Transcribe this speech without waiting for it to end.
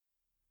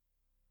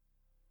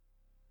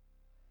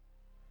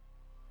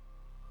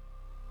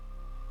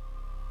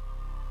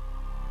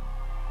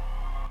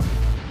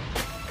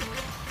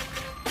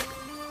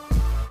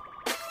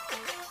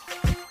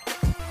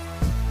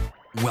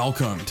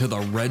Welcome to the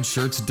Red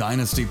Shirts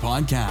Dynasty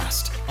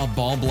Podcast, a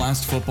Ball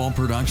Blast football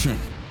production.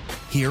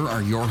 Here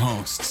are your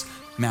hosts,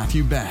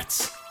 Matthew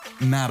Betts,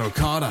 Matt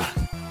Okada,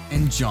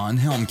 and John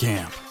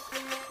Helmkamp.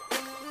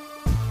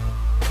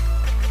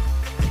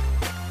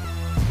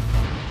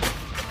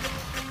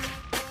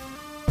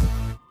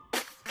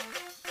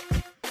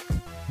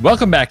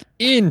 Welcome back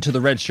into the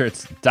Red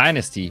Shirts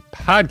Dynasty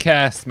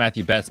Podcast.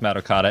 Matthew Betts, Matt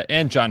Okada,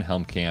 and John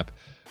Helmkamp.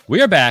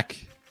 We are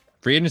back.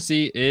 Free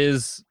agency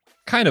is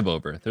kind of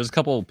over. There's a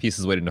couple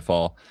pieces waiting to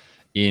fall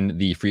in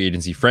the free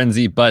agency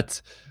frenzy,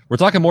 but we're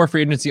talking more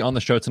free agency on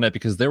the show tonight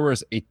because there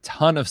was a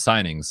ton of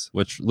signings,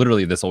 which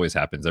literally this always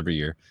happens every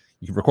year.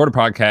 You can record a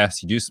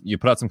podcast, you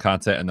put out some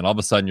content, and then all of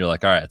a sudden you're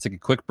like, all right, take a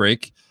quick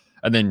break.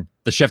 And then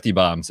the Shefty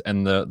bombs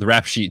and the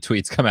rap sheet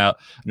tweets come out,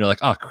 and you're like,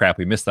 oh crap,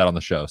 we missed that on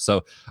the show.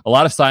 So a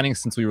lot of signings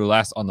since we were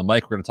last on the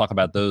mic. We're going to talk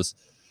about those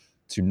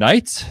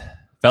tonight.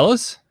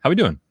 Fellas, how we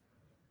doing?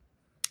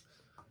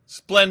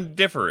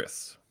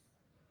 Splendiferous.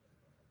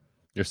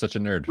 You're such a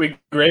nerd. We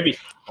gravy.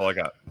 All I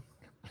got.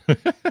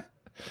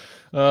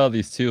 Oh,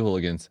 these two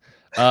hooligans.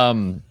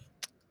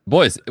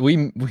 Boys,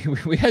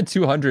 we had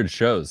 200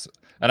 shows,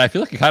 and I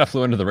feel like it kind of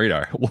flew under the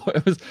radar.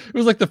 It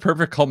was like the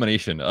perfect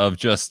culmination of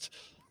just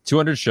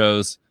 200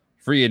 shows,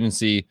 free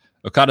agency,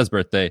 Okada's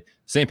birthday,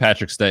 St.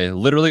 Patrick's Day,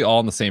 literally all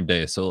on the same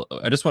day. So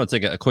I just want to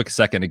take a quick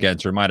second again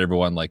to remind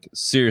everyone, like,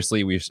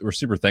 seriously, we're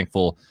super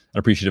thankful and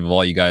appreciative of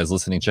all you guys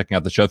listening, checking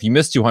out the show. If you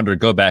missed 200,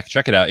 go back,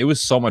 check it out. It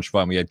was so much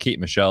fun. We had Kate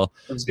and Michelle,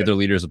 the other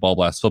leaders of Ball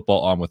Blast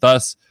Football, on with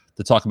us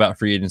to talk about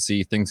free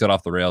agency. Things got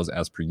off the rails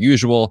as per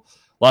usual.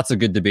 Lots of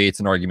good debates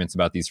and arguments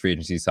about these free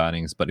agency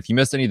signings. But if you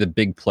missed any of the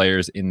big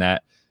players in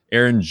that,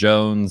 Aaron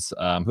Jones,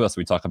 who else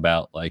did we talk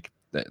about? Like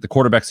the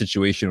quarterback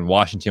situation in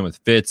Washington with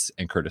Fitz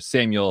and Curtis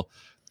Samuel.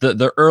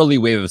 The early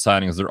wave of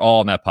signings, they're all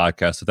on that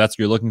podcast. So if that's what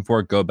you're looking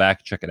for, go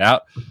back, check it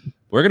out.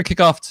 We're going to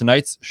kick off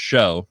tonight's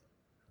show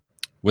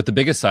with the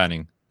biggest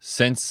signing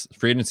since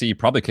free agency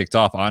probably kicked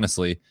off,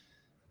 honestly.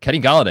 Kenny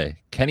Golladay.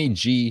 Kenny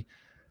G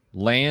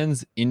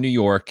lands in New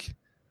York,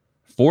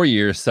 4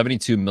 years,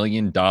 $72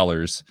 million.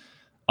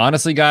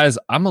 Honestly, guys,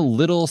 I'm a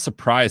little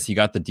surprised he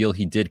got the deal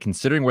he did,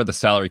 considering where the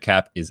salary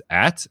cap is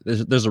at.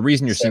 There's a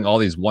reason you're seeing all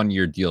these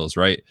one-year deals,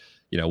 right?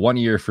 1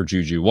 year for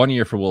Juju, 1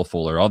 year for Will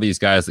Fuller, all these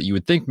guys that you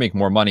would think make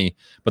more money,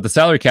 but the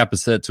salary cap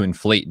is set to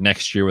inflate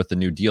next year with the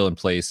new deal in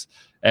place.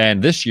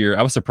 And this year,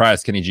 I was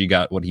surprised Kenny G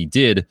got what he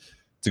did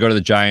to go to the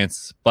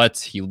Giants, but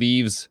he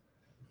leaves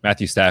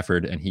Matthew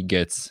Stafford and he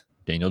gets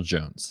Daniel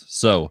Jones.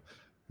 So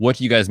what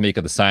do you guys make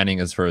of the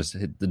signing as far as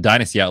the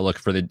dynasty outlook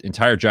for the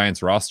entire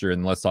Giants roster?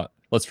 And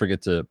let's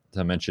forget to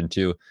mention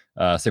too,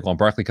 Saquon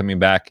Barkley coming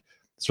back,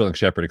 Sterling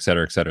Shepard, et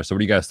cetera, et cetera. So what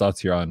are you guys' thoughts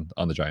here on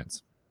the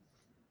Giants?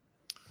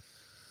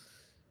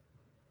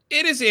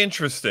 It is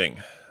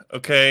interesting,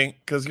 okay?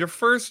 Because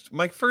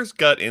my first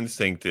gut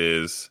instinct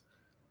is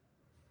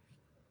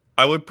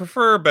I would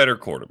prefer a better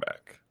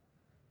quarterback,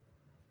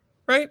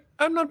 right?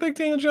 I'm not a big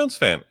Daniel Jones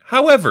fan.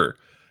 However,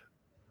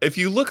 if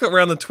you look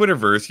around the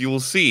Twitterverse, you will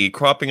see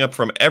cropping up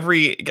from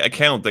every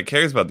account that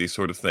cares about these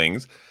sort of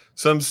things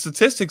some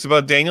statistics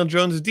about Daniel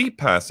Jones' deep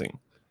passing.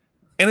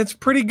 And it's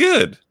pretty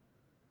good.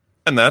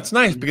 And that's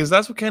nice because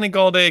that's what Kenny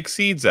Golladay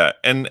exceeds at.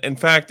 And in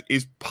fact,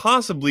 is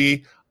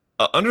possibly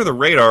under the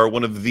radar,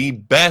 one of the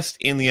best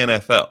in the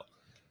NFL.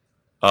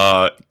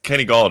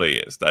 Kenny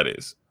Golladay is, that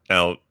is.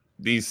 Now,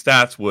 these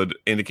stats would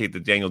indicate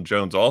that Daniel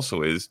Jones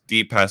also is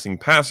deep passing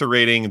passer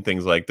rating and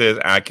things like this,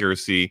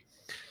 accuracy.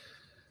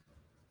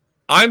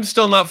 I'm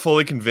still not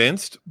fully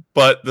convinced,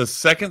 but the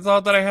second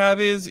thought that I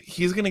have is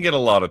he's going to get a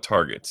lot of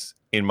targets,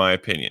 in my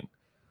opinion.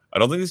 I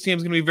don't think this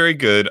team's going to be very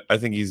good. I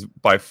think he's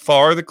by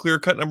far the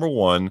clear-cut number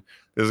one.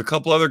 There's a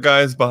couple other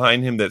guys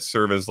behind him that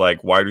serve as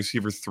like wide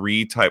receiver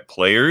 3 type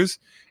players.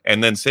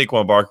 And then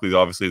Saquon Barkley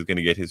obviously is going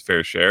to get his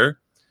fair share.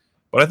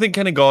 But I think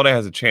Kenny Golladay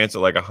has a chance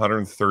at like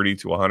 130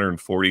 to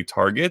 140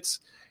 targets.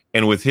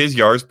 And with his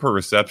yards per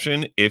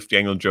reception, if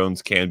Daniel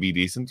Jones can be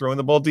decent throwing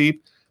the ball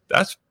deep,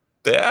 that's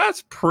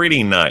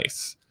pretty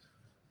nice.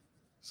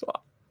 So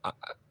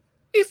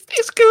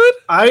it's good.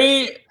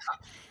 I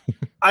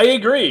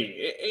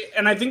agree.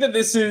 And I think that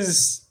this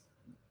is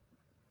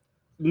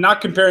not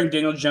comparing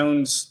Daniel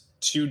Jones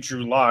to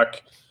Drew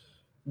Lock,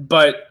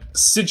 but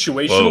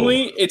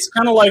situationally, it's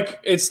kind of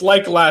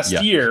like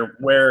last year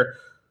where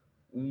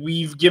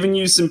we've given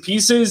you some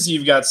pieces.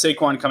 You've got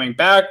Saquon coming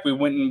back. We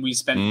went and we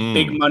spent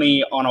big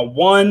money on a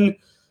 1.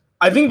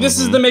 I think this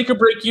is the make or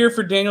break year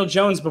for Daniel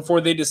Jones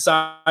before they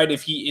decide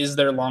if he is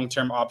their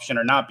long-term option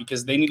or not,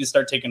 because they need to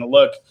start taking a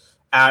look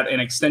at an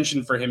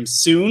extension for him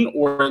soon,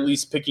 or at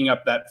least picking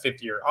up that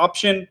 5th-year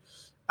option.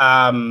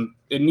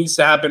 It needs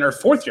to happen, or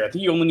 4th year. I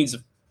think he only needs a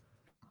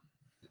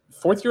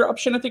 4th-year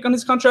option, I think, on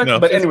his contract. No,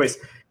 but anyways,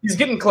 he's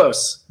getting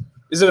close.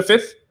 Is it a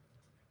 5th?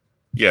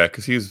 Yeah,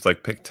 because he was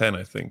like pick 10,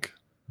 I think.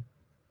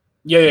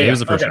 Yeah. He was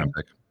the first round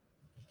pick.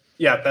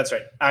 Yeah, that's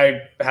right.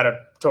 I had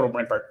a total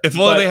brain fart. If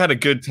only they had a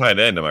good tight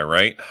end, am I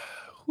right?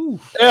 Whew.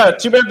 Yeah,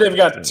 too bad they've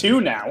got 2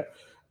 now.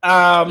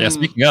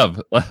 Speaking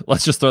of,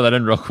 let's just throw that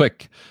in real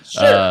quick.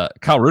 Sure.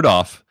 Kyle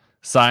Rudolph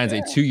signs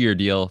a 2-year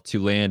deal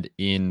to land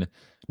in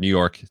New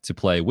York to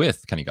play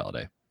with Kenny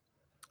Golladay.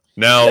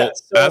 Now, Yeah,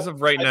 so as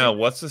of right now,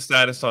 what's the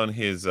status on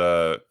his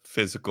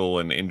physical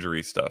and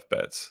injury stuff,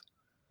 Betts?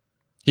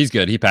 He's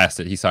good. He passed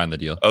it. He signed the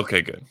deal.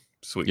 Okay, good.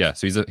 Sweet. Yeah,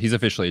 so he's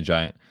officially a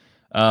Giant.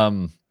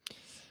 I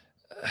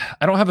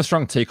don't have a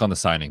strong take on the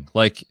signing.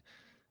 Like,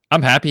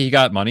 I'm happy he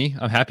got money.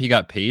 I'm happy he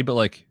got paid, but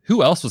like,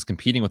 who else was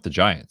competing with the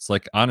Giants?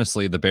 Like,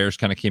 honestly, the Bears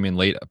kind of came in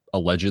late,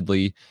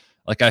 allegedly.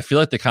 Like, I feel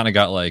like they kind of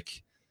got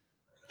like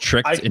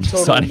tricked into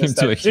signing him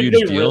to a huge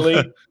deal.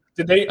 Really?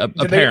 Did they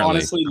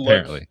honestly look?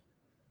 Apparently.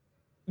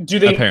 Do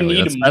they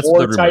Apparently, need that's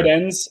more the tight rumor.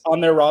 ends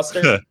on their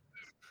roster?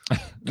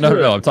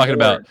 No. I'm talking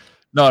about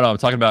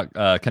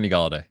Kenny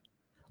Golladay.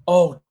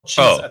 Oh, jeez.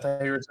 Oh. I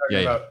thought you were talking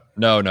Yeah. about.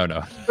 No. You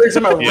were talking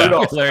about Yeah.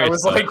 Rudolph. I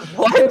was like,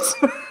 what?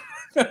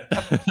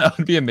 That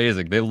would be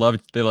amazing. They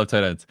love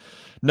tight ends.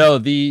 No,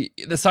 the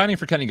signing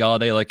for Kenny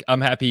Golladay, like,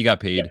 I'm happy he got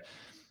paid,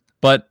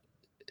 but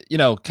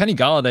Kenny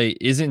Golladay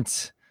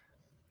isn't.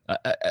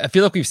 I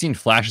feel like we've seen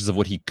flashes of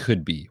what he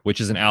could be, which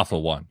is an alpha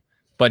one,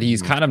 but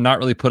he's kind of not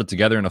really put it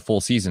together in a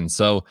full season.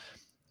 So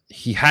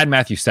he had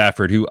Matthew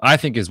Stafford, who I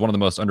think is one of the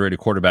most underrated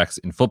quarterbacks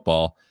in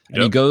football,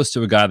 and he goes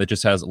to a guy that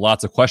just has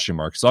lots of question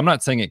marks. So I'm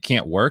not saying it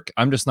can't work.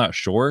 I'm just not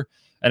sure.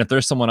 And if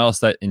there's someone else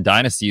that in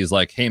Dynasty is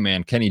like, hey,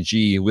 man, Kenny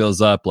G wheels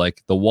up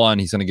like the one,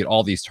 he's going to get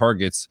all these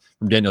targets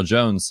from Daniel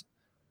Jones,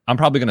 I'm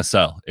probably going to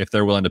sell if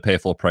they're willing to pay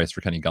full price for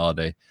Kenny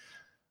Golladay.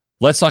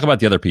 Let's talk about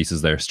the other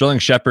pieces there. Sterling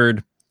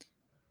Shepard,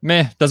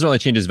 doesn't really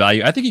change his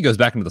value. I think he goes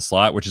back into the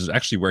slot, which is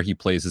actually where he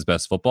plays his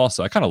best football.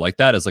 So I kind of like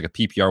that as like a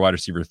PPR wide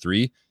receiver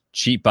 3,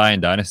 cheap buy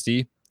in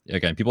Dynasty.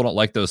 Again, people don't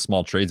like those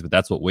small trades, but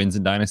that's what wins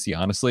in Dynasty,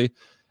 honestly.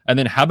 And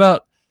then how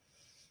about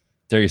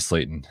Darius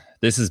Slayton?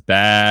 This is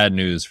bad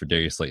news for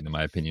Darius Slayton, in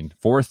my opinion.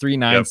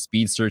 4.39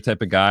 speedster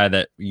type of guy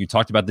that you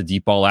talked about the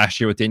deep ball last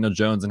year with Daniel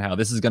Jones and how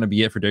this is going to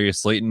be it for Darius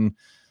Slayton.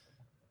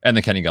 And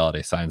the Kenny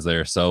Golladay signs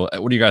there. So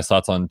what are you guys'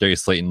 thoughts on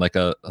Darius Slayton? Like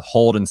a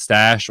hold and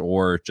stash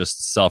or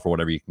just sell for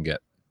whatever you can get?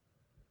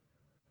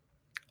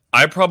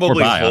 I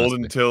probably hold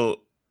honestly. until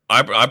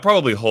I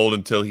probably hold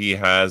until he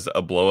has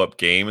a blow up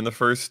game in the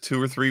first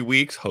 2 or 3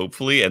 weeks,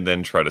 hopefully, and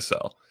then try to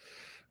sell.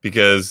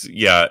 Because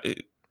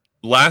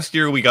last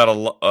year we got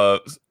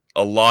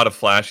a lot of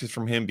flashes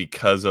from him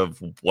because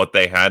of what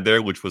they had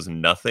there, which was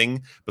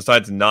nothing.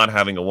 Besides not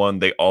having a one,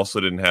 they also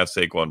didn't have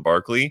Saquon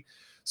Barkley,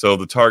 so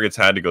the targets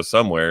had to go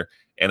somewhere,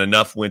 and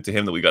enough went to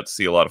him that we got to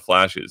see a lot of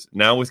flashes.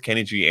 Now with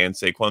Kenny G and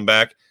Saquon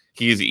back,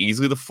 he is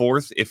easily the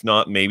 4th, if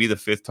not maybe the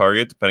 5th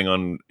target, depending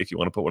on if you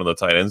want to put one of the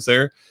tight ends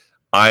there.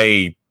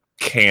 I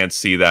can't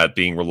see that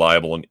being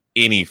reliable in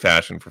any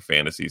fashion for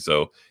fantasy.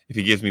 So if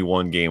he gives me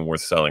one game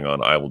worth selling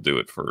on, I will do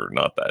it for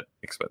not that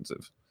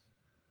expensive.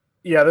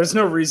 Yeah, there's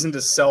no reason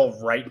to sell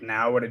right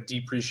now at a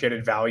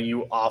depreciated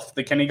value off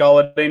the Kenny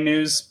Golladay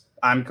news.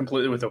 I'm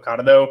completely with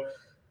Okada, though.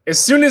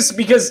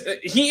 Because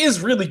he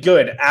is really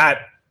good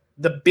at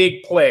the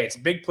big plays,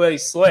 big play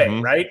slay,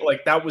 right?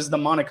 Like that was the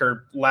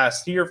moniker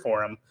last year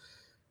for him.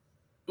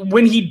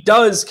 When he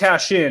does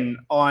cash in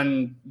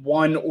on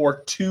 1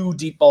 or 2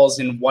 deep balls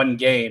in one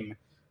game,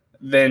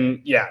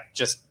 then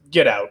just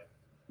get out.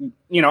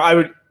 I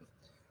would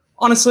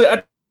honestly,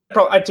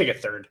 I'd take a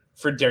third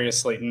for Darius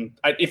Slayton.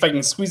 If I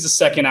can squeeze a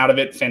second out of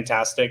it,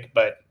 fantastic.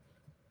 But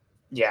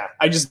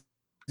I just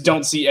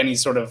don't see any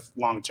sort of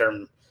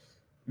long-term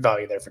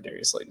value there for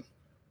Darius Slayton.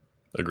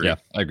 Agree. Yeah,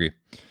 I agree.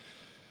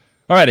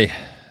 Alrighty.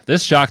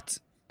 This shocked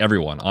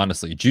everyone,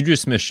 honestly. Juju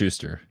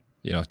Smith-Schuster,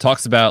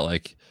 talks about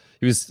like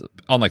he was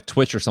on like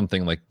Twitch or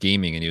something like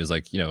gaming, and he was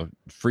like,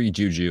 free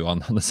Juju on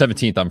the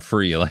 17th. I'm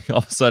free. Like all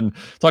of a sudden,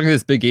 talking to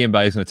this big game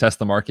about he's going to test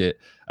the market,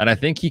 and I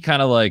think he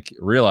kind of like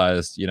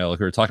realized, like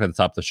we were talking at the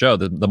top of the show,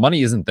 that the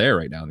money isn't there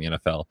right now in the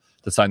NFL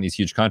to sign these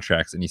huge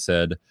contracts, and he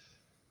said,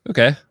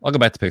 "Okay, I'll go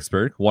back to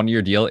Pittsburgh.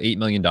 1-year deal, $8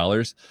 million."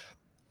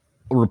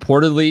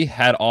 Reportedly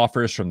had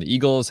offers from the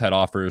Eagles, had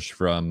offers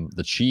from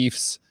the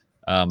Chiefs,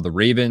 the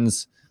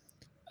Ravens.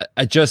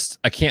 I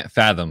can't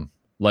fathom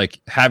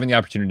like having the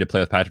opportunity to play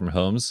with Patrick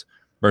Mahomes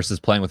versus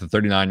playing with a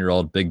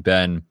 39-year-old Big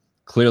Ben,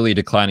 clearly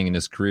declining in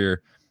his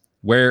career,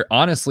 where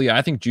honestly,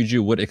 I think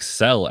Juju would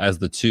excel as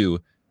the 2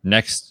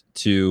 next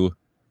to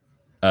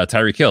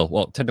Tyreek Hill.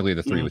 Well, technically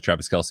the 3 with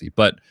Travis Kelce,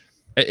 but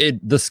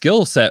the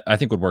skill set I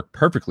think would work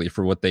perfectly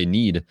for what they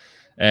need.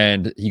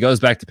 And he goes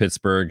back to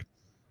Pittsburgh.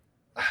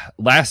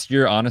 Last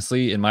year,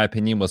 honestly, in my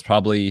opinion, was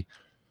probably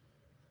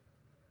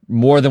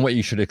more than what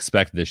you should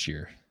expect this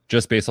year,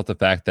 just based off the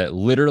fact that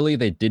literally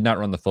they did not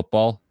run the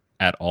football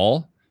at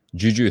all.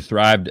 Juju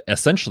thrived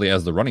essentially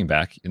as the running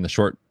back in the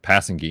short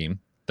passing game,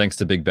 thanks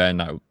to Big Ben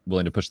not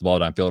willing to push the ball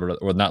downfield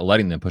or not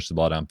letting them push the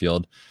ball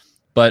downfield.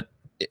 But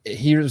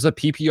he was a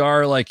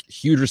PPR, like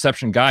huge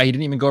reception guy. He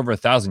didn't even go over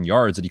 1,000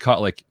 yards, and he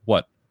caught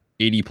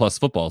 80 plus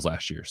footballs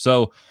last year.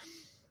 So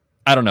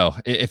I don't know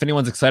if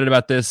anyone's excited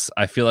about this.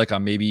 I feel like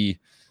I'm maybe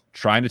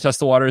trying to test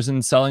the waters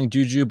in selling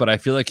Juju, but I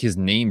feel like his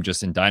name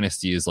just in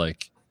Dynasty is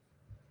like,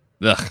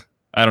 ugh.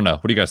 I don't know.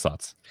 What are you guys'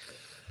 thoughts?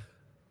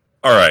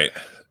 All right,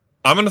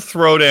 I'm gonna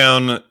throw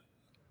down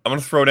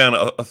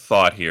a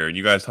thought here, and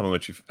you guys tell me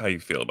how you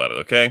feel about it.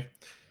 Okay.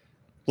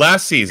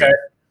 Last season,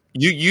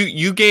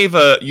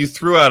 You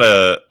threw out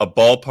a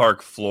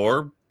ballpark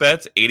floor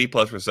bets, 80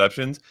 plus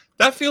receptions.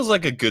 That feels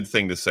like a good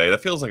thing to say.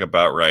 That feels like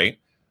about right.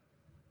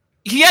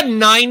 He had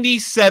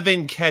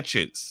 97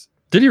 catches.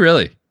 Did he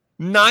really?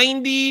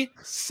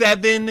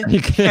 97 He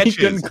catches.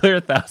 couldn't clear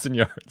 1,000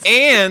 yards.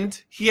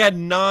 And he had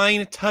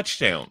 9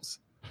 touchdowns.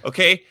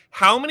 Okay?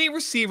 How many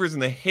receivers in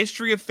the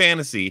history of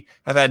fantasy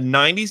have had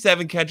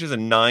 97 catches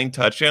and 9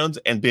 touchdowns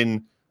and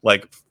been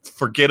like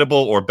forgettable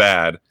or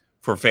bad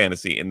for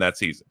fantasy in that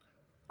season?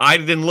 I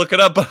didn't look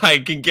it up, but I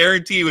can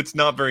guarantee you it's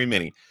not very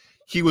many.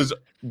 He was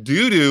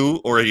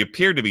doo-doo, or he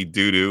appeared to be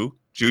doo-doo,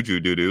 Juju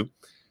doo-doo,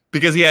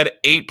 because he had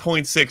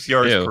 8.6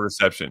 yards per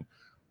reception.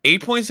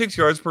 8.6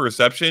 yards per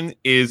reception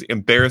is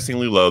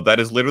embarrassingly low. That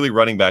is literally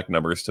running back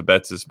numbers, to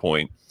Betts'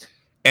 point.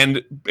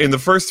 And in the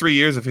first 3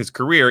 years of his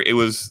career, it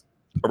was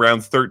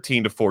around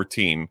 13 to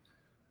 14,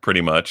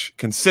 pretty much,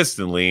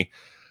 consistently.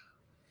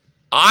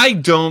 I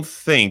don't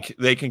think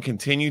they can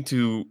continue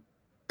to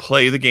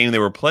play the game they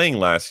were playing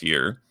last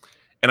year.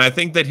 And I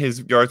think that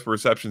his yards per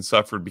reception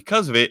suffered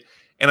because of it.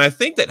 And I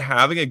think that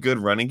having a good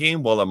running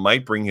game, while it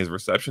might bring his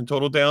reception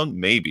total down,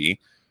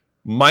 maybe,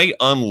 might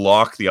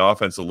unlock the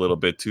offense a little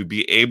bit to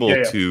be able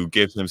to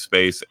give him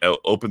space,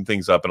 open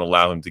things up, and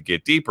allow him to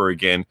get deeper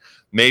again.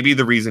 Maybe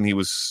the reason he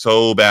was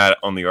so bad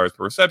on the yards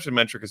per reception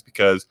metric is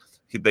because,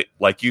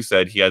 like you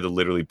said, he had to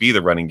literally be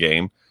the running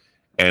game.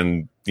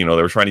 And, they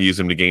were trying to use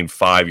him to gain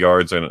 5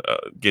 yards and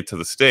get to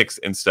the sticks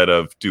instead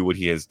of do what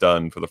he has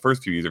done for the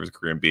first few years of his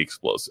career and be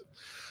explosive.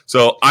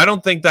 So I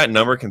don't think that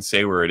number can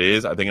stay where it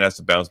is. I think it has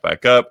to bounce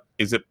back up.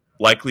 Is it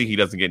likely he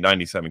doesn't get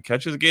 97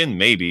 catches again?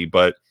 Maybe,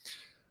 but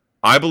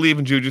I believe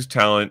in Juju's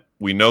talent.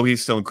 We know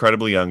he's still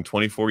incredibly young,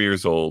 24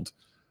 years old.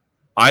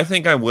 I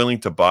think I'm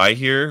willing to buy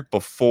here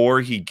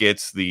before he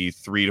gets the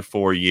 3 to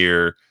 4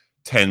 year,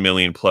 $10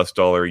 million plus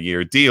a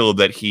year deal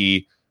that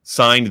he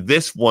signed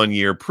this 1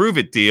 year prove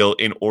it deal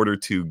in order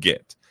to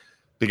get.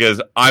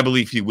 Because I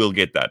believe he will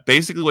get that.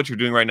 Basically, what you're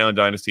doing right now in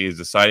Dynasty is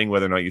deciding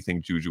whether or not you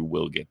think Juju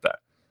will get that.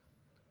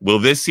 Will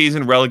this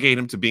season relegate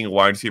him to being a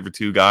wide receiver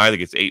 2 guy that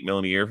gets $8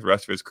 million a year for the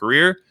rest of his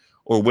career?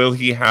 Or will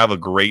he have a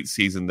great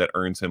season that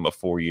earns him a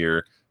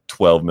 4-year,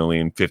 $12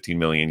 million, $15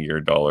 million a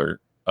year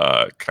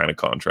kind of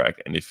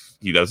contract? And if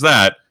he does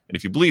that, and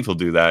if you believe he'll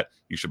do that,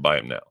 you should buy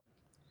him now.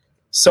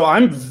 So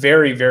I'm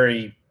very,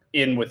 very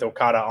in with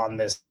Okada on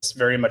this,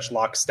 very much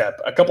lockstep.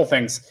 A couple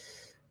things.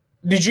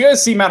 Did you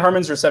guys see Matt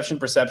Harmon's reception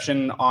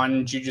perception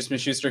on Juju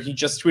Smith-Schuster? He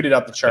just tweeted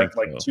out the chart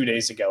like 2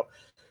 days ago.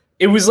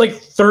 It was like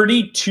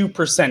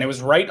 32%. It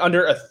was right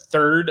under a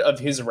third of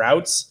his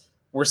routes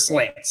were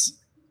slants.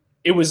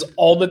 It was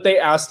all that they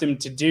asked him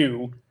to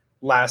do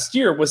last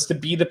year was to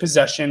be the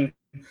possession,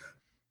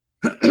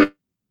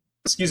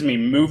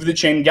 move the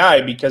chain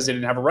guy because they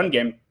didn't have a run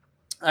game.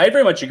 I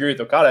very much agree with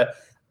Okada.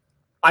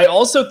 I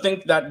also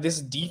think that this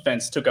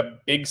defense took a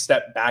big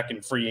step back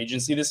in free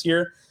agency this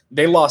year.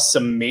 They lost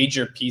some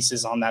major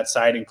pieces on that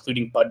side,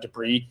 including Bud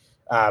Dupree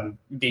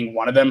being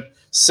one of them.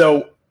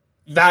 So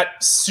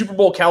that Super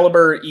Bowl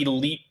caliber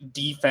elite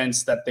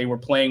defense that they were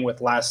playing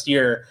with last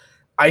year,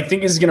 I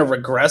think is going to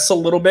regress a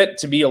little bit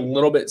to be a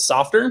little bit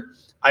softer.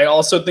 I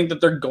also think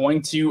that they're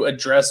going to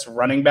address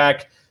running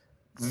back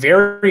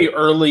very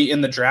early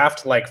in the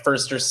draft, like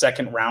first or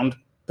second round,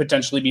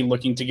 potentially be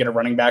looking to get a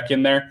running back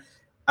in there.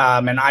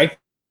 And I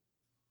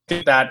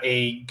think that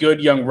a good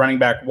young running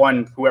back,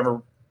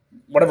 whatever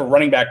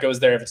running back goes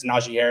there, if it's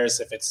Najee Harris,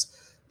 if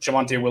it's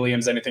Javonte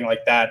Williams, anything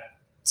like that,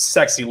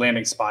 sexy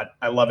landing spot.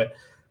 I love it.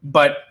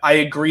 But I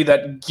agree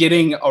that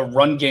getting a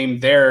run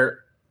game there,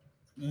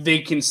 they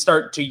can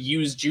start to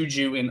use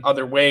Juju in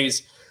other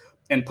ways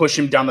and push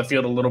him down the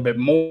field a little bit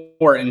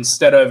more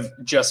instead of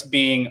just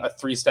being a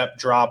 3-step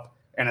drop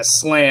and a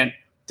slant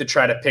to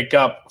try to pick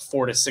up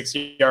 4 to 6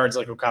 yards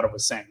like Okada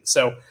was saying.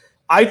 So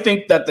I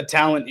think that the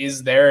talent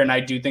is there, and I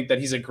do think that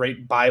he's a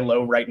great buy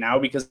low right now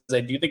because I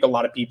do think a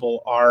lot of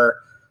people are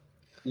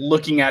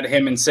looking at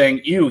him and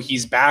saying, ew,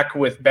 he's back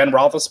with Ben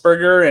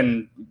Roethlisberger,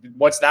 and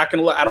what's that going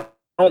to look? I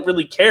don't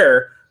really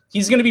care.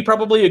 He's going to be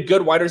probably a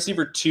good wide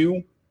receiver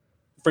 2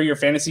 for your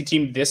fantasy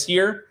team this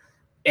year,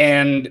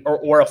 and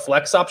or a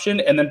flex option,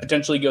 and then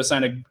potentially go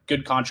sign a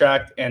good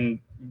contract and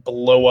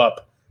blow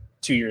up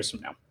 2 years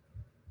from now.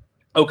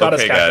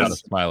 Okada's guys.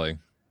 Smiling.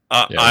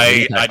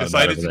 I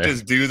decided to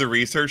just do the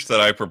research that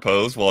I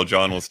proposed while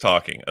John was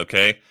talking.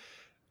 Okay,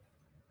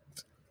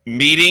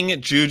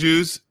 meeting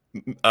Juju's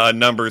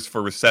numbers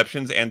for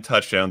receptions and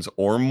touchdowns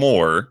or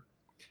more.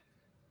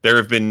 There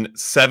have been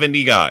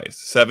 70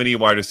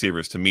 wide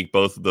receivers to meet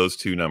both of those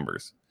two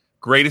numbers.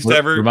 Greatest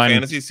ever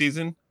fantasy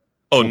season?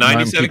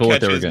 97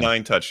 catches,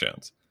 9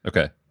 touchdowns.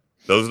 Okay.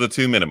 Those are the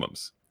two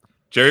minimums.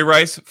 Jerry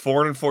Rice,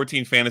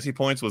 414 fantasy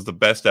points, was the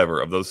best ever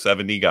of those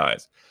 70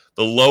 guys.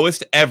 The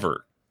lowest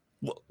ever.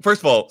 First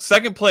of all,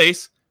 second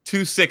place,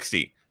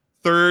 260.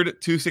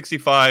 Third,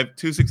 265,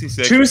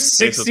 266.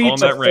 260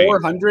 to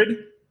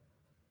 400?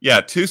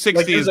 Yeah,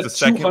 260 is the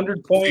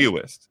second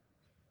fewest.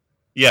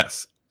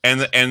 Yes.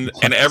 And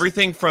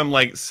everything from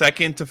like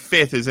second to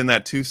fifth is in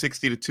that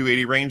 260 to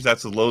 280 range.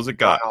 That's the lowest it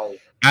got. Wow.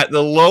 At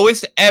the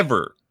lowest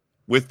ever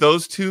with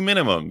those two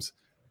minimums,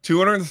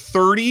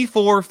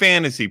 234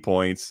 fantasy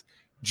points,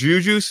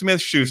 Juju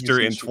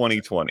Smith-Schuster in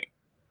 2020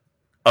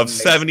 of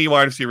 70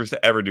 wide receivers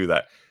to ever do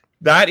that.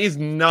 That is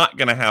not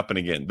going to happen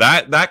again.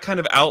 That kind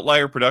of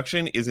outlier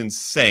production is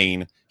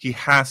insane. He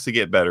has to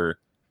get better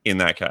in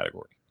that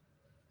category.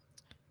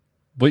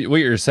 What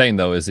you're saying,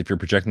 though, is if you're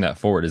projecting that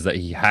forward, is that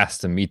he has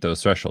to meet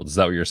those thresholds. Is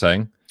that what you're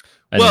saying?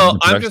 And well,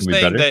 I'm just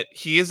saying that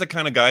he is the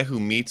kind of guy who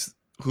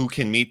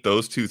can meet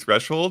those two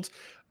thresholds.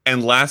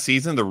 And last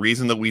season, the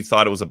reason that we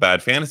thought it was a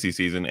bad fantasy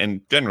season,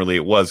 and generally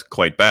it was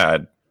quite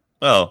bad.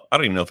 Well, I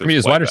don't even know if it was. I mean, he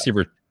was wide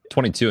receiver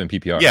 22 in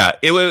PPR. Yeah,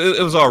 it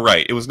was all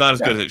right. It was not as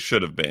good as it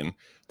should have been.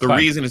 The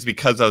reason is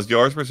because those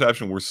yards per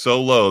reception were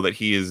so low that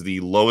he is the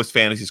lowest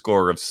fantasy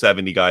scorer of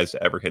 70 guys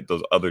to ever hit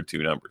those other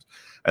two numbers.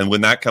 And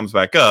when that comes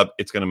back up,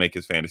 it's going to make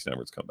his fantasy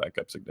numbers come back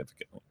up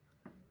significantly.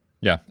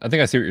 Yeah, I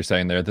think I see what you're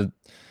saying there. The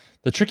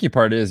tricky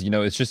part is,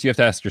 it's just you have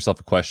to ask yourself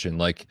a question.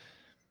 Like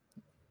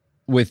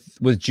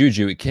with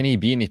Juju, can he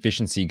be an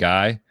efficiency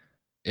guy?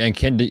 And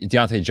can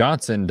Deontay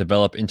Johnson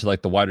develop into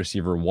like the wide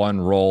receiver one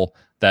role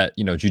that,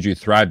 Juju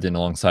thrived in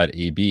alongside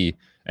AB?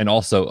 And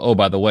also, oh,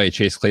 by the way,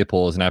 Chase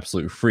Claypool is an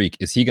absolute freak.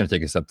 Is he going to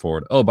take a step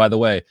forward? Oh, by the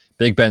way,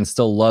 Big Ben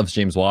still loves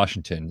James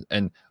Washington.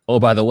 And oh,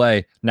 by the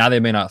way, now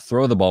they may not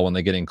throw the ball when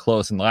they get in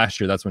close. And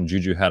last year, that's when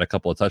Juju had a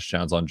couple of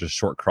touchdowns on just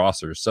short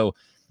crossers. So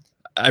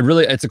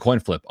it's a coin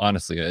flip,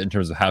 honestly, in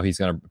terms of how he's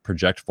going to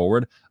project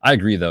forward. I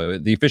agree, though.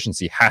 The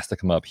efficiency has to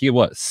come up. He had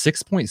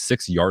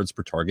 6.6 yards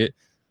per target.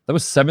 That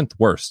was 7th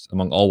worst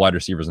among all wide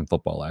receivers in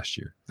football last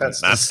year.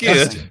 That's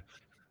good.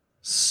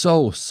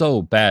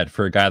 So bad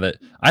for a guy that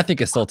I think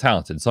is still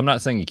talented. So I'm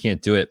not saying he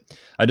can't do it.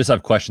 I just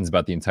have questions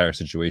about the entire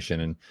situation.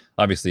 And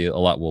obviously a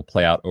lot will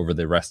play out over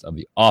the rest of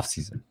the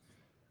offseason.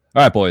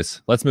 All right,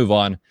 boys, let's move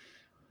on.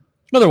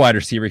 Another wide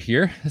receiver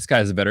here. This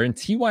guy's a veteran,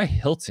 T.Y.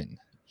 Hilton.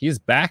 He is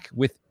back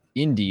with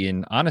Indy.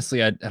 And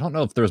honestly, I don't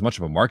know if there was much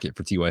of a market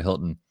for T.Y.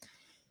 Hilton.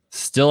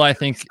 Still, I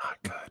think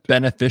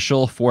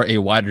beneficial for a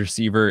wide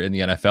receiver in the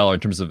NFL in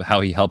terms of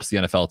how he helps the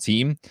NFL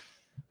team.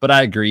 But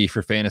I agree,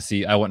 for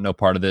fantasy, I want no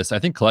part of this. I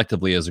think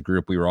collectively as a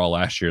group, we were all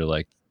last year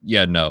like,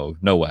 yeah, no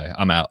way,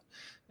 I'm out.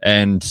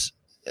 And,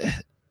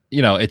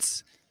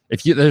 it's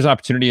if there's an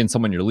opportunity in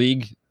someone in your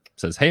league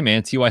says, hey,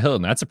 man, T.Y.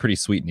 Hilton, that's a pretty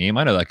sweet name.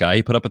 I know that guy.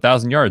 He put up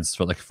 1,000 yards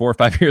for like 4 or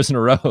 5 years in a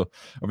row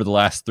over the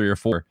last 3 or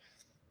 4.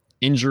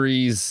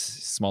 Injuries,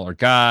 smaller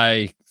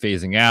guy,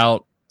 phasing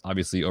out,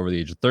 obviously over the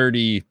age of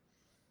 30.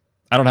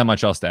 I don't have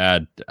much else to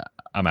add.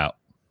 I'm out.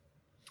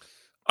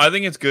 I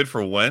think it's good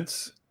for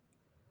Wentz.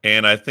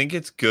 And I think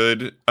it's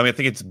good.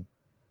 It's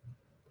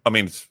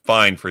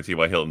fine for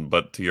T.Y. Hilton,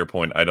 but to your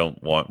point, I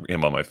don't want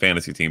him on my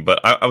fantasy team.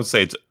 But I would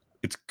say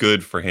it's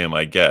good for him,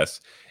 I guess,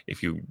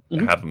 if you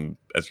have him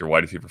as your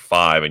wide receiver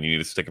 5 and you need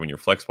to stick him in your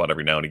flex spot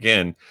every now and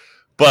again.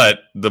 But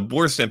the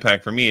worst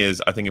impact for me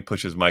is I think it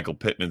pushes Michael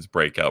Pittman's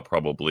breakout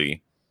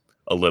probably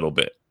a little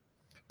bit.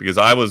 Because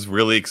I was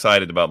really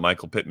excited about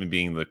Michael Pittman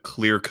being the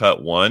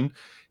clear-cut one.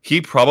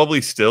 He probably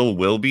still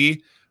will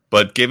be,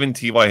 but given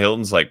T.Y.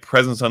 Hilton's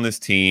presence on this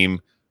team,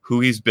 who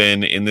he's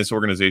been in this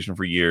organization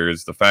for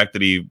years, the fact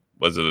that he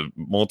was a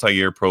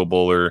multi-year Pro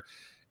Bowler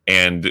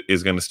and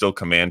is going to still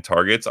command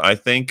targets, I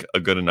think a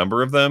good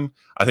number of them.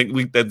 I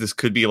think that this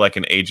could be like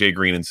an AJ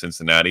Green in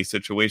Cincinnati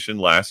situation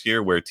last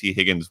year where T.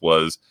 Higgins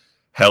was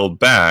held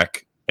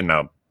back, and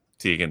now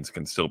T. Higgins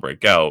can still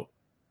break out.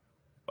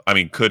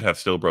 Could have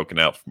still broken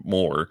out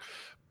more,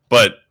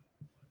 but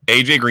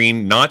AJ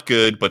Green, not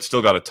good, but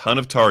still got a ton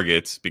of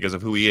targets because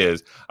of who he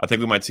is. I think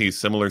we might see a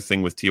similar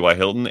thing with T.Y.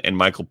 Hilton, and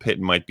Michael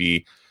Pittman might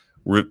be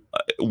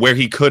where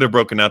he could have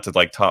broken out to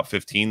top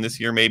 15 this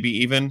year, maybe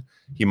even.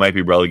 He might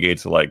be relegated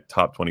to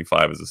top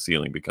 25 as a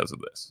ceiling because of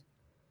this,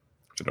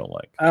 which I don't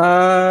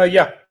like.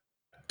 Yeah,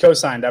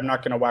 co-signed. I'm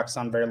not going to wax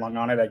on very long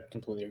on it. I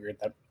completely agree with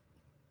that.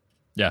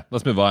 Yeah,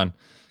 let's move on.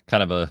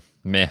 Kind of a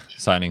meh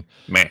signing.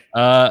 Meh.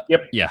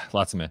 Yep. Yeah,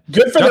 lots of meh.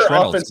 Good for Josh their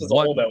Reynolds, offense as a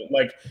whole,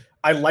 though.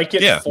 I like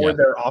it for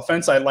their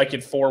offense. I like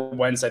it for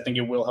Wentz. I think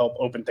it will help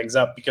open things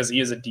up because he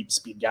is a deep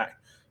speed guy,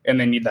 and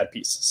they need that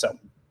piece. So,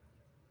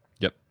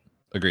 yep,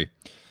 agree.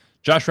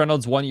 Josh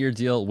Reynolds, 1-year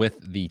deal with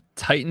the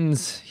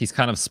Titans. He's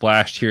kind of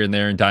splashed here and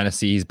there in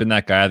Dynasty. He's been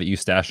that guy that you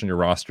stash on your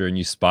roster and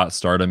you spot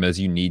start him as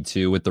you need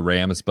to with the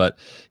Rams, but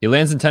he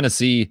lands in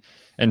Tennessee.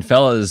 And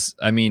fellas,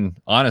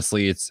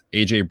 honestly, it's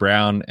AJ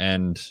Brown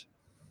and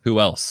who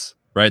else?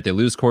 Right? They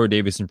lose Corey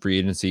Davis in free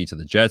agency to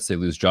the Jets. They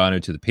lose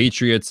Jonnu to the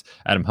Patriots.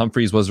 Adam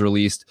Humphries was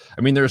released.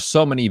 There's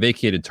so many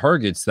vacated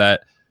targets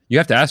that you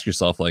have to ask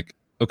yourself,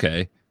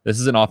 okay, this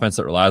is an offense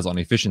that relies on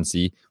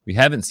efficiency. We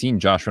haven't seen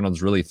Josh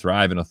Reynolds really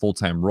thrive in a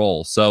full-time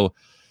role. So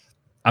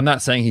I'm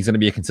not saying he's going to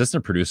be a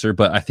consistent producer,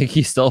 but I think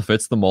he still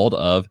fits the mold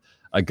of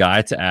a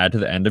guy to add to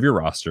the end of your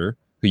roster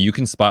who you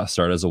can spot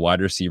start as a wide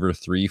receiver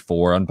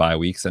 3-4 on bye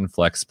weeks and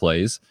flex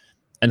plays,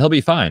 and he'll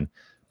be fine.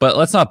 But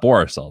let's not bore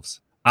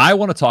ourselves. I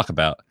want to talk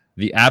about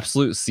the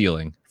absolute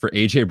ceiling for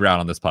AJ Brown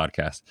on this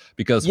podcast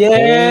because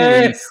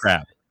holy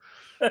crap,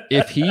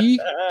 if he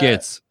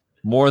gets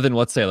more than,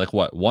 let's say,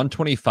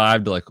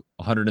 125 to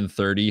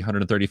 130,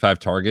 135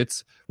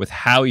 targets with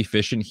how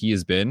efficient he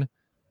has been,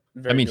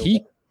 Very I mean, doable.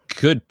 he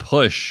could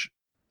push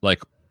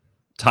like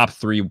top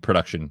 3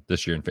 production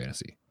this year in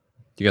fantasy.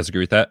 Do you guys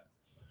agree with that?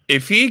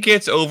 If he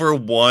gets over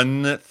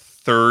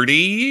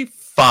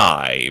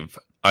 135,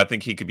 I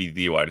think he could be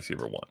the wide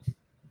receiver 1.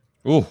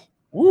 Ooh,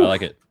 Woo. I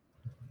like it.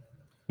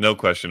 No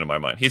question in my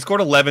mind. He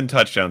scored 11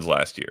 touchdowns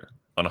last year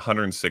on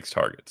 106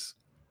 targets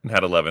and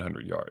had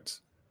 1,100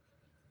 yards.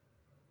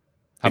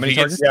 How If many he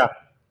gets- targets?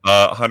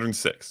 Yeah.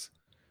 106.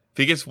 If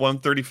he gets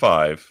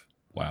 135,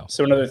 Wow.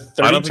 So another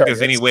 30 I don't think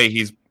there's any targets. way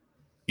he's.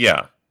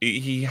 Yeah,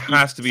 he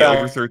has to be fell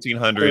over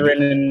 1,300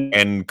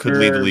 and could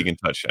lead the league in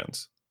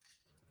touchdowns.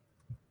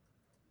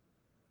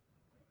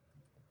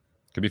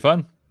 Could be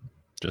fun.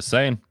 Just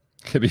saying.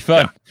 Could be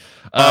fun.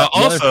 Yeah. The other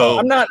Also-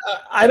 I'm not.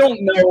 I don't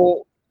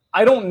know.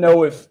 I don't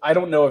know if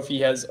he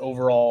has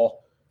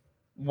overall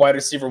wide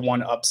receiver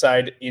 1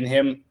 upside in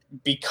him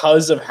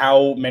because of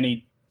how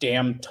many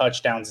damn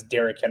touchdowns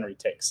Derrick Henry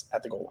takes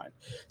at the goal line.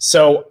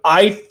 So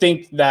I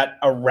think that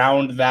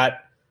around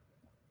that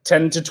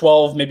 10 to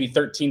 12, maybe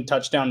 13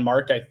 touchdown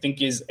mark, I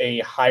think is a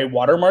high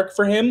watermark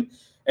for him.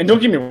 And don't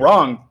get me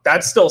wrong,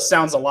 that still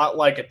sounds a lot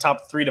like a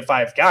top 3 to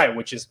 5 guy,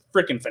 which is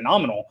freaking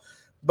phenomenal.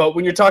 But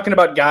when you're talking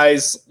about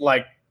guys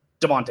like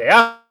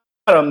Devontae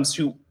Adams,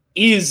 who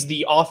is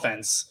the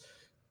offense,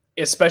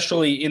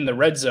 especially in the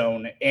red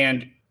zone,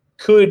 and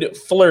could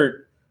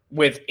flirt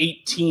with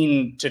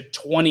 18 to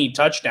 20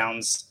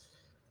 touchdowns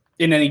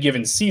in any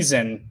given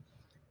season,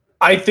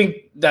 I think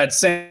that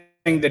saying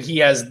that he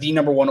has the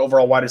number 1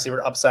 overall wide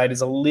receiver upside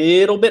is a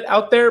little bit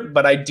out there,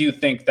 but I do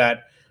think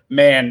that,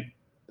 man,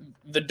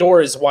 the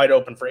door is wide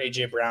open for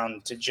A.J.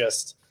 Brown to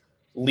just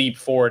leap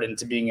forward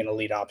into being an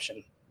elite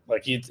option.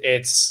 Like it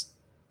is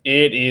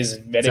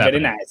very, very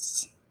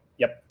nice.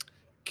 Yep.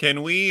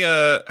 Can we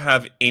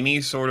have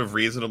any sort of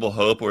reasonable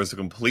hope, or is it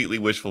completely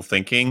wishful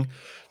thinking,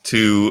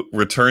 to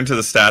return to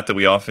the stat that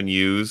we often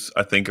use,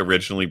 I think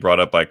originally brought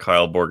up by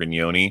Kyle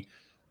Borgognoni,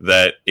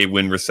 that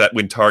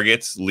when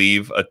targets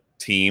leave a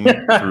team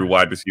through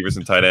wide receivers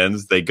and tight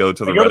ends, they go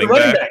to the running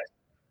back.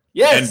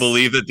 Yes. And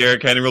believe that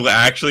Derrick Henry will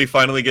actually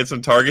finally get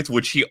some targets,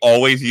 which he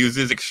always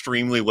uses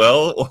extremely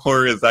well,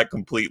 or is that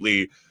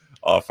completely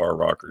off our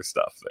rocker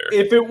stuff there?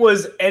 If it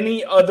was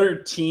any other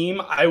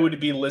team, I would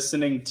be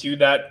listening to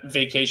that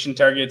vacation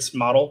targets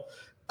model.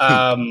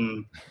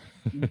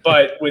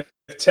 But with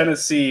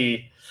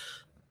Tennessee,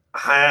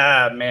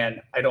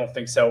 man, I don't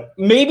think so.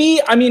 Maybe,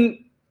 I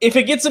mean, if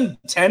it gets him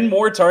 10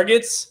 more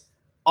targets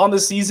on the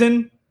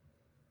season,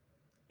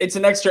 it's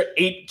an extra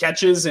 8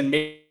 catches and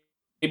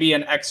maybe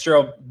an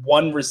extra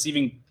 1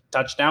 receiving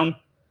touchdown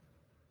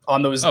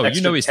on those. Oh,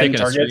 extra he's 10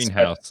 taking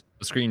targets,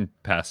 a screen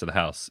pass to the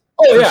house.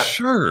 Oh For yeah,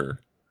 sure.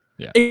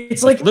 Yeah,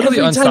 it's like literally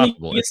every time he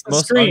unstoppable. gets It's the the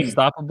most screen.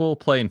 unstoppable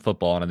play in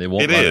football, and they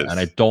won't It run is. it, and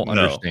I don't No.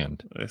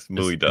 understand. It's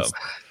muy dumb.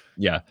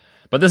 Yeah,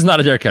 but this is not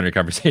a Derrick Henry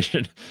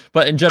conversation.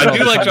 But in general, I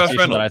do the like Josh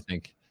conversation that Reynolds. I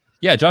think,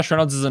 yeah, Josh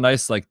Reynolds is a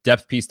nice like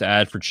depth piece to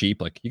add for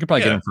cheap. Like you could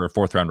probably get Yeah. him for a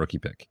 4th round rookie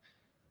pick.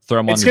 Throw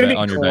him It's on going your,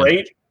 to on be your bench.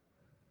 great.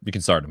 You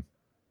can start him.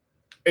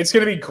 It's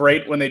going to be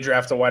great when they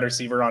draft a wide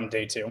receiver on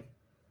day 2.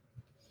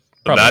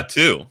 Probably. That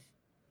too.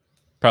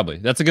 Probably.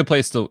 That's a good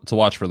place to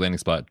watch for landing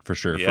spot for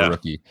sure for Yeah. a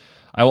rookie.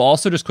 I will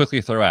also just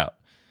quickly throw out,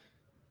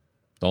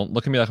 don't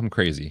look at me like I'm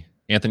crazy,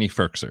 Anthony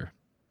Firkser.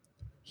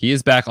 He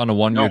is back on a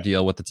 1-year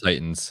deal with the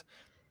Titans.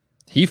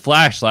 He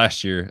flashed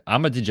last year.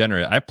 I'm a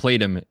degenerate. I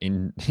played him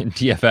in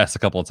DFS a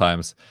couple of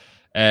times,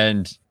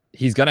 and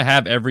he's going to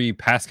have every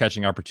pass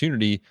catching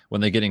opportunity when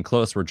they get in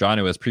close where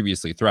Jonnu has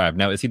previously thrived.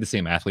 Now, is he the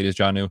same athlete as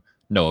Jonnu?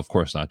 No, of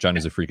course not.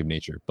 Jonnu's a freak of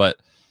nature, but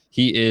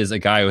he is a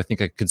guy who I think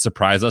could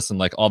surprise us. And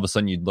like all of a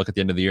sudden you'd look at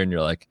the end of the year and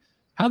you're like,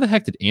 how the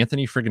heck did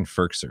Anthony friggin'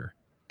 Firkser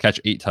catch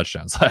 8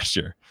 touchdowns last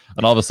year?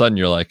 And all of a sudden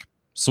you're like,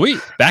 sweet,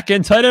 back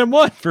in tight end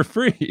 1 for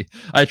free.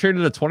 I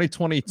traded a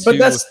 2022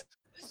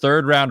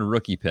 3rd round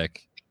rookie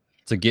pick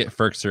to get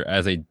Firkser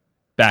as a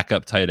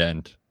backup tight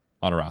end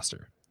on a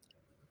roster.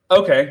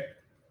 Okay,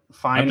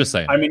 fine. I'm just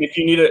saying. I mean, if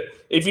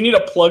you need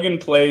a plug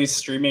and play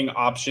streaming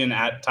option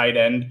at tight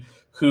end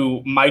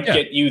who might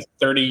get you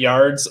 30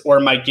 yards or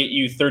might get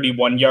you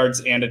 31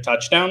 yards and a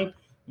touchdown,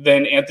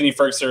 then Anthony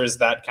Firkser is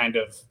that kind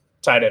of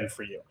tight end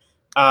for you.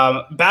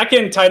 Back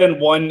end tight end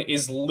 1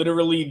 is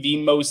literally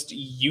the most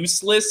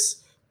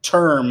useless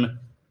term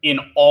in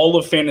all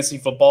of fantasy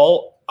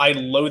football. I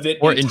loathe it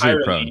Or entirely.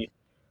 injury prone.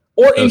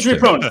 Or injury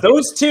prone.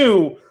 Those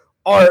two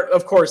are,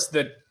 of course,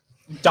 the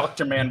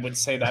Dr. Man would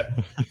say that.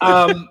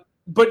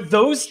 But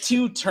those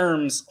two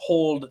terms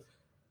hold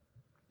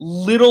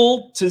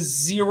little to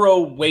zero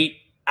weight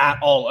at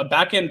all. A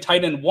back end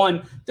tight end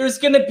 1, there's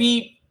going to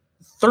be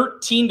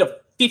 13 to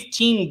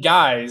 15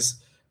 guys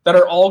that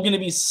are all going to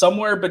be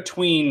somewhere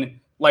between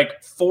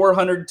like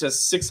 400 to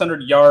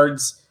 600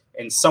 yards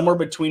and somewhere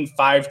between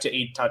 5 to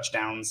 8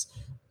 touchdowns.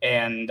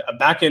 And a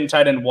back end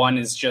tight end 1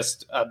 is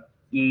just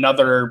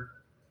another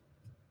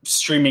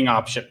streaming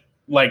option.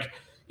 Like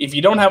if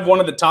you don't have one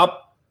of the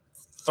top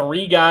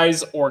 3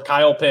 guys or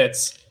Kyle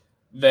Pitts,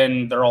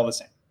 then they're all the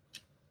same.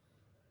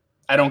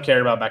 I don't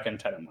care about back end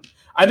tight end 1.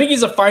 I think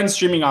he's a fine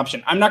streaming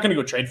option. I'm not going to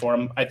go trade for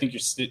him. I think you're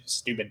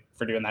stupid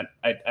for doing that.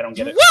 I don't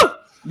get it.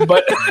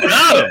 But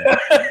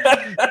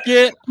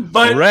Get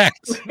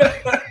wrecked.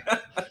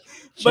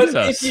 But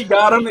Jesus. if you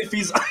got him, if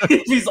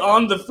he's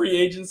on the free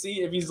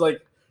agency, if he's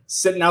like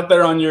sitting out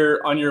there on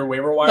your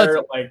waiver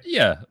wire, like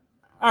Yeah.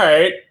 all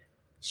right,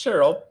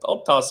 sure,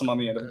 I'll toss him on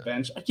the end of the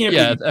bench. I can't.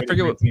 Yeah, I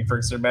forget what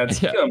First or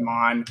bets. Yeah. Come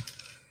on.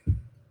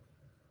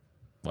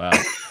 Wow.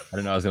 I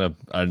didn't know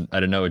I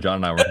didn't know John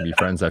and I were going to be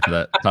friends after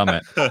that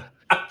comment.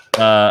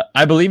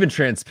 I believe in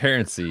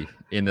transparency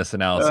in this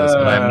analysis,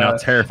 but I'm now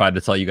terrified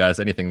to tell you guys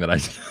anything that I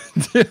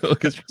do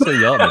because you're so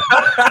yelling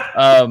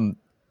at me.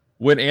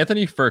 When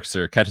Anthony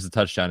Firkser catches a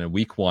touchdown in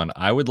week 1,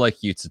 I would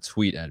like you to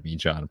tweet at me,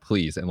 John,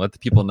 please, and let the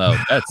people know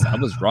I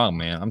was wrong,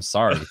 man. I'm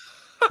sorry.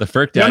 The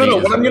Firk Daddy. No.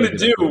 What I'm going to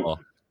do?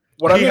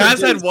 He has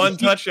had one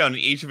touchdown in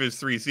each of his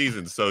 3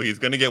 seasons, so he's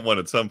going to get one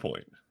at some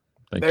point.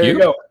 There you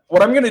go.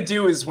 What I'm going to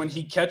do is when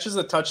he catches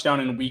a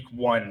touchdown in week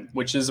 1,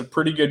 which is a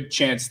pretty good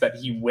chance that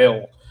he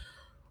will,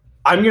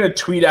 I'm going to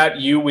tweet at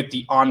you with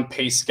the on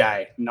pace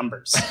guy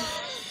numbers.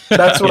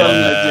 That's what I'm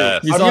going to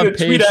do. He's I'm going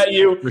to tweet at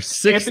you. For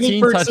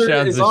 16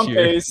 touchdowns is this on year.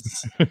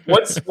 pace.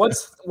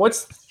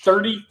 What's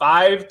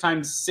 35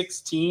 times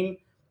 16?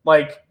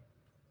 Like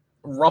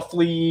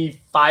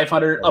roughly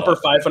 500, upper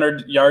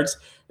 500 yards.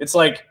 It's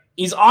like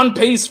he's on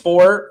pace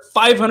for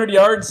 500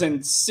 yards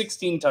and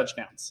 16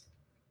 touchdowns.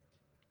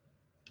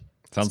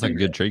 Sounds like a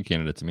good trade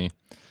candidate to me.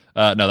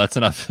 No, that's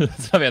enough.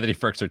 That's enough Anthony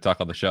Firkser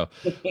talk on the show.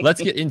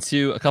 Let's get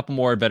into a couple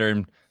more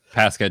veteran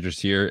pass catchers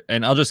here,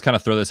 and I'll just kind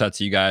of throw this out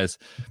to you guys.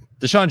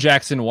 Deshaun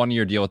Jackson,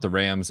 1-year deal with the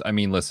Rams. I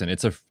mean, listen,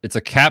 it's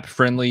a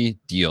cap-friendly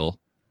deal.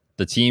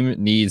 The team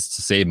needs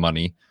to save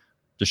money.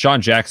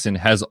 Deshaun Jackson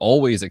has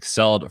always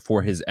excelled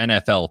for his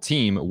NFL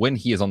team when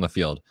he is on the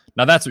field.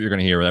 Now, that's what you're going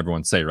to hear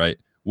everyone say, right?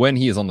 When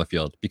he is on the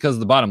field, because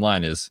the bottom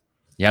line is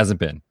he hasn't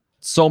been.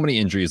 So many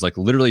injuries, like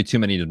literally too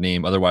many to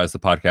name. Otherwise, the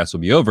podcast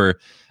will be over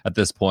at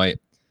this point.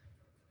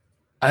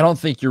 I don't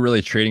think you're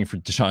really trading for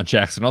Deshaun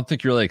Jackson. I don't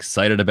think you're really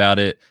excited about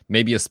it.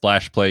 Maybe a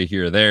splash play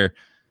here or there.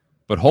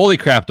 But holy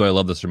crap, do I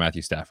love this for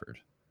Matthew Stafford.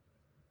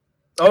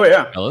 Oh,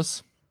 yeah.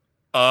 Ellis,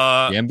 the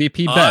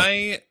MVP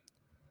bet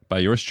by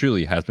yours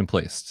truly has been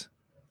placed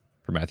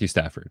for Matthew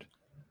Stafford.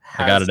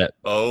 I got it at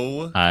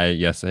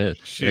yes, I did.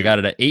 I got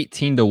it at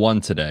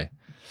 18-1 today.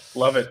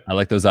 Love it. I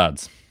like those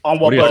odds.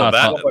 What are your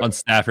thoughts on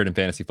Stafford in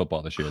fantasy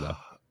football this year,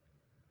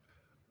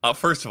 though?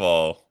 First of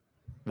all,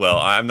 well,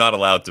 I'm not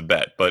allowed to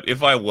bet, but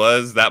if I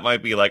was, that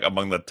might be like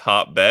among the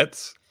top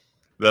bets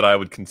that I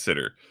would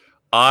consider.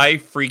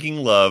 I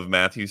freaking love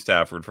Matthew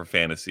Stafford for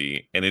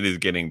fantasy, and it is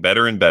getting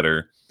better and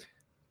better.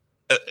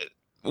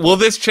 Will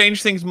this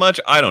change things much?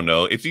 I don't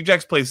know. If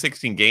Djax plays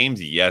 16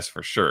 games, yes,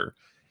 for sure.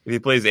 If he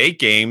plays 8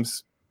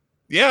 games,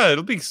 yeah,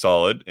 it'll be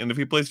solid. And if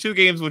he plays 2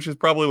 games, which is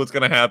probably what's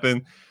going to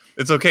happen,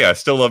 it's okay. I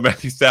still love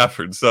Matthew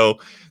Stafford, so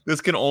this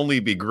can only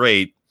be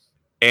great.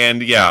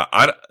 And yeah,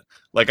 I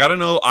don't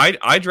know.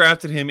 I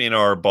drafted him in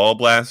our Ball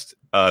Blast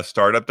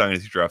startup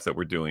dynasty draft that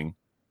we're doing.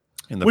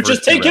 Which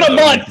is taking a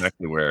month.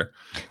 Exactly where?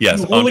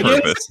 Yes, on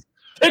purpose.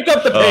 Pick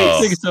up the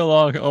pace. Taking so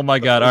long. Oh my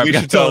god! We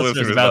should tell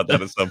listeners about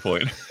that at some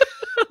point.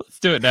 Let's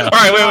do it now. All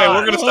right, wait.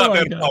 We're gonna stop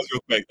that pause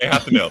real quick. They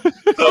have to know.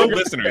 So,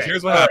 listeners,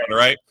 here's what happened. All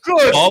right,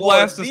 Ball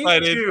Blast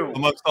decided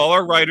amongst all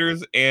our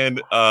writers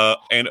and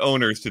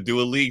owners to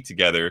do a league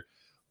together,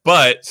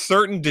 but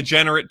certain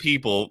degenerate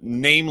people,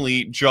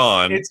 namely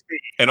John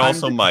and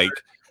also Mike,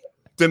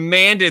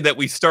 demanded that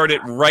we start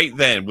it right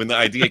then when the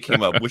idea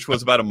came up, which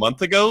was about a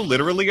month ago,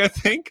 literally, I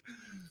think.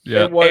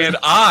 Yeah, and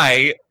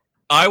I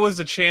was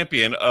a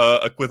champion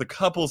with a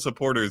couple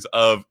supporters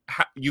of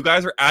you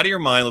guys are out of your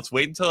mind. Let's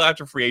wait until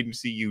after free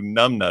agency, you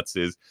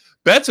numbnutses.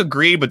 Betts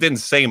agreed, but didn't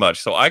say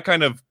much, so I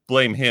kind of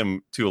blame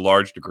him to a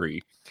large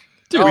degree.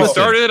 Dude, we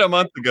started a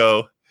month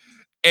ago,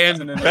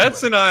 and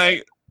Betts and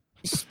I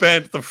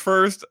spent the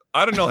first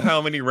I don't know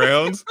how many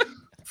rounds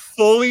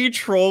fully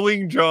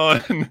trolling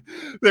John.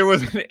 There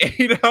was an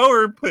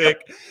 8-hour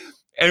pick.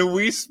 And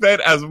we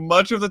spent as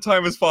much of the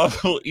time as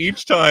possible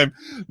each time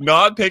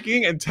not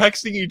picking and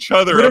texting each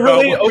other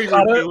about what we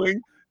were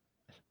doing.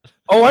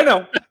 Oh, I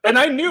know. And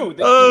I knew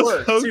that you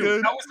were, so too.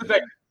 good. That was the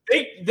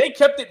thing. They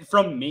kept it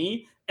from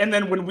me. And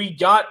then when we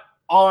got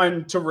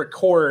on to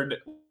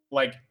record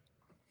like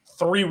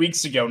 3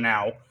 weeks ago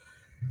now,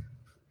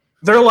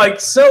 they're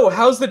like, so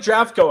how's the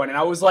draft going? And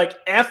I was like,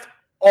 F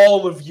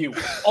all of you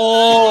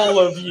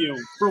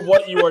for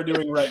what you are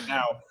doing right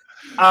now.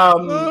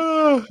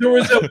 There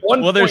was at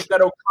one point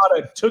that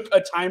Okada took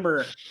a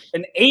timer,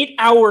 an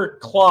 8-hour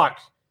clock,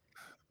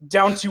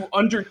 down to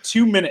under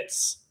 2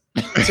 minutes.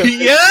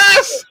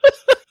 Yes,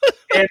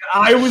 and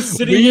I was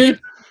sitting here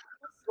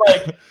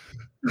like,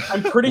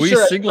 I'm pretty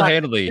sure we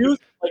single-handedly, like,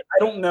 I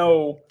don't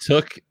know,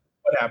 took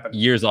what happened.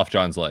 Years off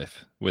John's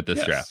life with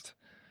this draft,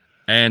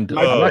 and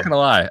I'm not gonna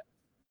lie,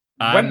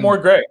 went more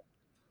great.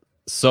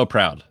 So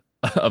proud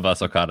of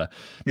us, Okada.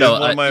 No,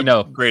 one of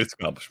my greatest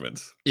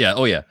accomplishments. Yeah.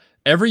 Oh yeah.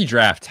 Every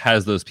draft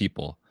has those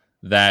people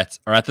that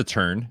are at the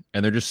turn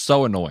and they're just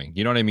so annoying.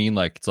 You know what I mean?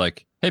 Like, it's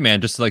like, hey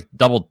man, just like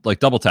double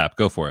tap,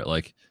 go for it.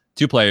 Like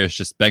 2 players,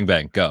 just bang,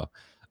 bang, go.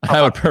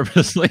 I would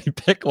purposely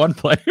pick one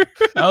player.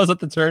 I was at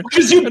the turn.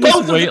 Because you and both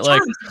just wait have like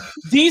turns.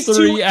 These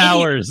 3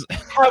 hours.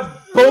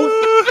 have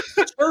both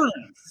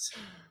turns.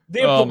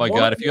 They have Oh the my one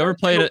god! If you ever and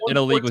played the it in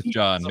a league with 114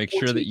 John, and the make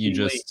sure that you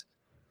 14 league.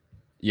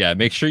 just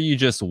make sure you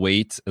just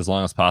wait as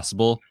long as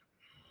possible.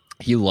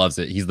 He loves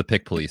it. He's the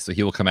pick police, so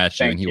he will come at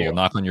you Thank and he you. will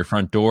knock on your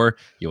front door.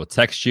 He will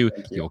text you.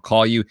 Thank He you. will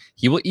call you.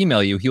 He will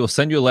email you. He will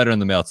send you a letter in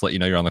the mail to let you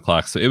know you're on the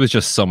clock. So it was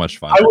just so much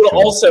fun. I will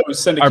Truly. also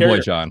send a Our carrier.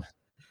 boy John.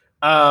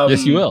 Yes,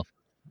 Yes, you will.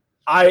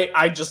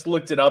 I just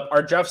looked it up.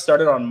 Our draft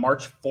started on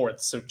March 4th,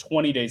 so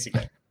 20 days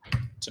ago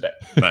today.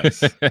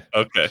 Nice.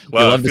 Okay.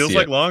 Well, love it to feels see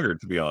like it. longer,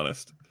 to be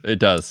honest. It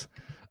does.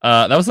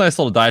 That was a nice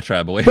little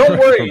diatribe away. Don't from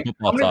worry.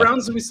 football How many talk.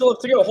 rounds do we still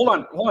have to go? Hold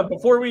on.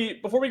 Before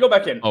we go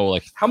back in, Oh,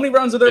 like how many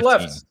rounds are there 15.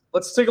 left?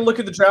 Let's take a look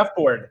at the draft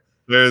board.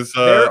 There's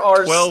There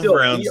are 12 still-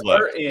 rounds we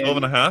are left. in- 12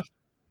 and a half?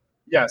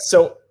 Yeah.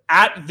 So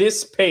at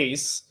this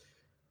pace,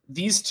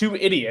 these two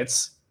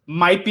idiots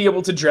might be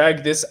able to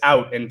drag this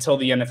out until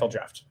the NFL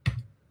draft.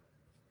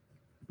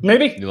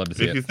 Maybe. you love to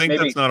see If you it. think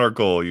Maybe. that's not our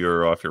goal,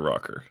 you're off your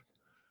rocker.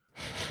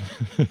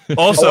 Oh,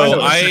 Also, I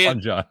know. I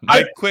John.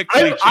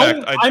 quickly checked.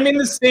 I'm in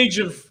the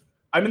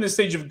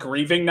stage of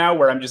grieving now,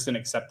 where I'm just in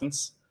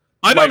acceptance.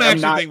 I don't Like, I'm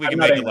actually not- think we I'm can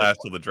not make it angry. last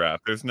till the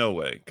draft. There's no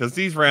way, because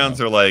these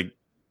rounds are like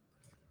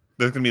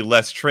there's gonna be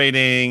less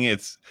trading.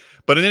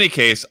 But in any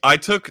case, I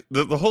took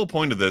the whole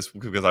point of this,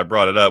 because I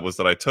brought it up, was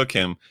that I took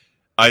him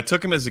as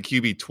a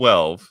QB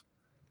 12.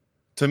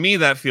 To me,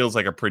 that feels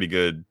like a pretty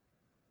good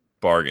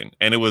bargain,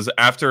 and it was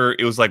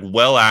like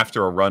well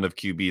after a run of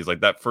QBs,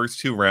 like that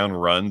first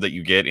 2-round run that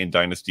you get in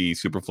Dynasty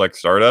Superflex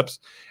startups,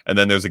 and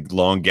then there's a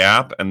long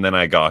gap, and then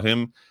I got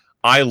him.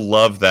 I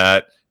love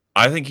that.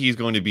 I think he's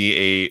going to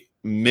be a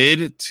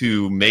mid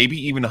to maybe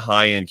even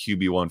high end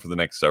QB1 for the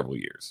next several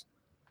years.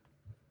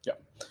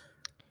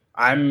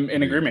 I'm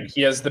in agreement.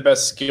 He has the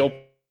best skill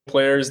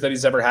players that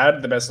he's ever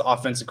had, the best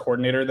offensive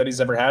coordinator that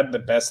he's ever had, the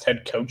best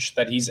head coach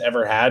that he's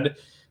ever had,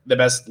 the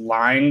best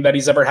line that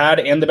he's ever had,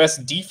 and the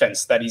best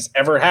defense that he's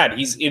ever had.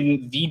 He's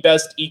in the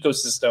best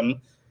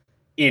ecosystem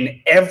in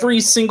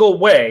every single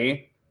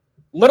way,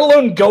 let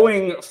alone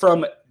going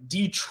from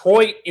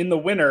Detroit in the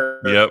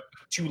winter Yep.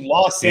 to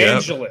Los Yep.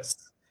 Angeles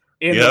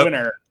in Yep. the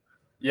winter.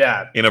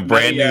 Yeah. In a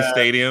brand new Matty,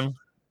 stadium.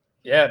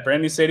 Yeah,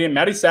 brand new stadium.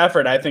 Matty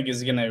Stafford, I think,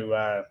 is going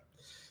to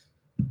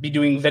be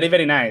doing very,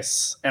 very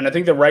nice. And I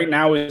think that right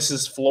now is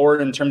his floor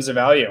in terms of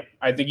value.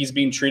 I think he's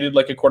being treated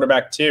like a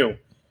quarterback too.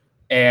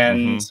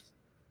 And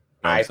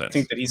I Nonsense.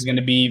 think that he's going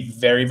to be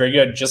very, very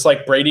good. Just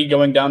like Brady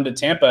going down to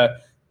Tampa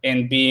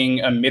and being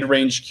a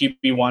mid-range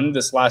QB1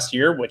 this last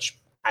year, which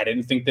I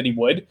didn't think that he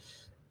would.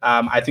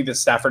 I think that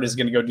Stafford is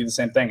going to go do the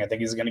same thing. I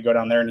think he's going to go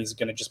down there and he's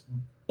going to just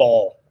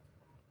ball.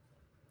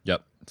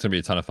 Yep, it's gonna be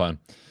a ton of fun.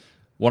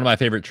 One of my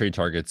favorite trade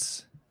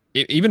targets,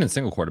 even in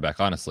single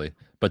quarterback, honestly,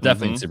 but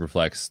definitely in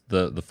Superflex,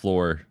 the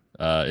floor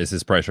is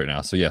his price right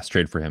now. So yes,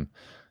 trade for him.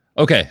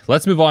 Okay,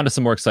 let's move on to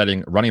some more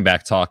exciting running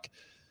back talk.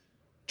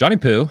 Johnny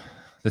Poo,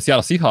 the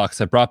Seattle Seahawks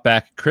have brought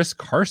back Chris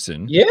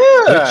Carson.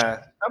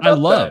 Yeah, I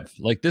love.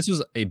 Like, this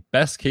was a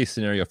best case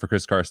scenario for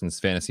Chris Carson's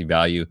fantasy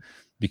value,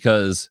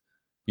 because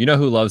you know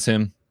who loves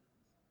him?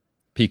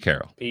 Pete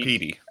Carroll.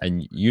 Petey.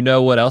 And you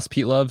know what else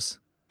Pete loves?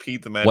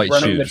 Pete the Magic. White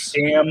running shoes.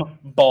 the damn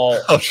ball.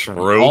 Oh,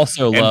 true.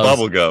 Also and loves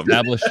bubblegum.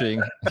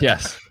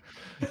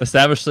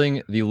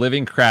 establishing the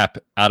living crap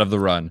out of the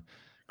run.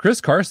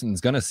 Chris Carson's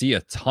going to see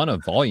a ton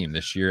of volume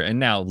this year. And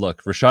now,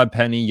 look, Rashad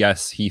Penny,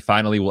 yes, he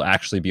finally will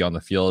actually be on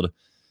the field.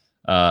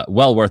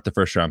 Well worth the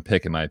first round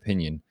pick, in my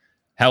opinion.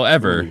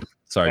 However,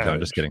 sorry, Tom,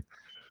 just kidding.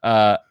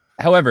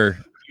 However,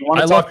 You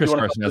wanna I talk- love Chris you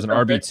wanna Carson talk as an first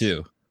round RB2.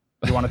 picks?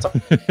 You want to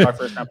talk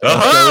first round picks?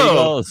 Oh! Go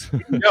Eagles.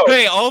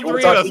 Hey, all You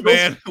wanna three of talk us, Eagles?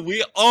 man.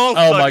 We all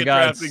Oh suck my at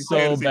God, drafting so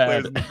fantasy bad.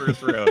 players in the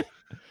first round.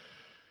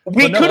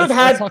 We But no, could have let's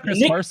had talk Chris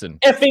Nick Carson.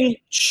 effing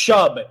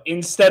Chubb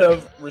instead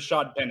of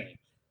Rashad Penny.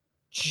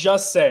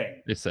 Just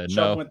saying. They said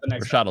Chubb no. went the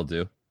next Rashad will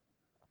do.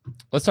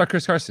 Let's talk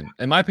Chris Carson.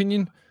 In my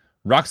opinion,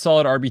 rock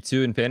solid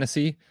RB2 in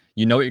fantasy.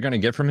 You know what you're going to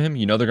get from him.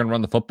 You know they're going to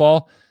run the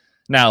football.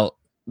 Now,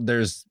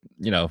 there's,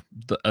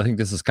 I think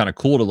this is kind of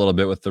cooled a little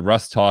bit with the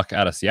Russ talk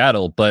out of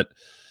Seattle, but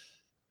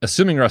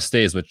assuming Russ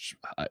stays, which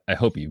I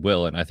hope he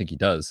will, and I think he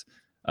does.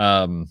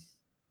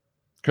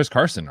 Chris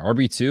Carson,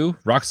 RB2,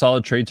 rock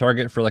solid trade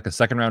target for like a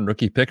second round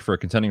rookie pick for a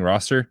contending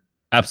roster.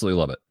 Absolutely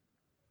love it.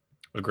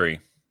 Agree.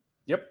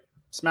 Yep.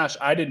 Smash.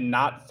 I did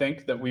not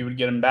think that we would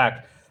get him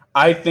back.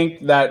 I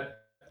think that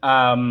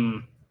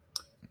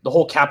the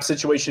whole cap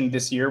situation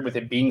this year, with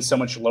it being so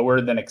much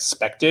lower than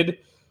expected,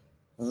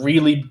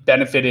 really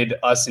benefited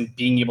us in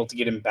being able to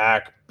get him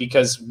back,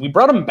 because we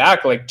brought him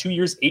back like 2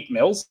 years, $8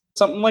 million,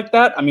 something like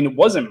that. I mean, it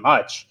wasn't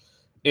much.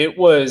 It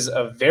was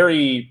a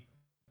very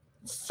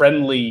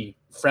friendly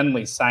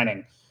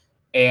signing.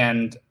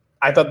 And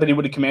I thought that he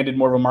would have commanded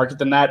more of a market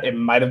than that. It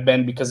might have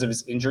been because of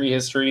his injury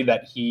history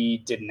that he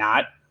did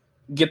not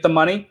get the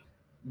money.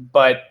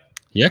 But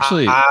He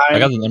actually, I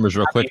got the numbers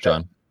real quick,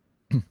 John.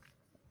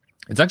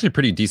 It's actually a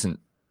pretty decent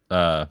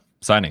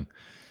signing.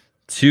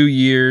 2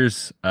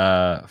 years,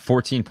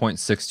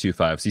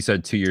 14.625. So he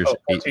said 2 years,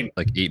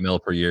 8 mil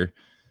per year.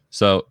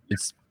 So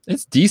it's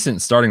It's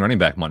decent starting running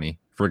back money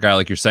for a guy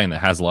like you're saying that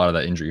has a lot of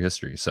that injury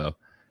history. So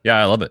yeah,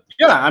 I love it.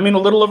 Yeah, I mean, a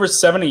little over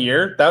 $7 a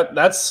year.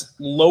 That's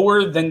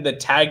lower than the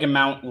tag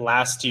amount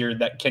last year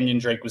that Kenyon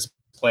Drake was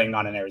playing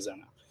on in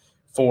Arizona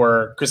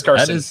for Chris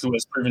Carson, who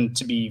has proven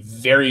to be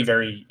very,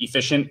 very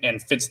efficient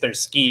and fits their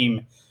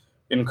scheme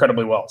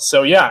incredibly well.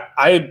 So yeah,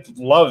 I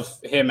love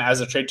him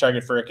as a trade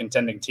target for a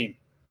contending team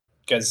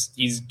because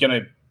he's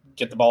gonna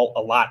get the ball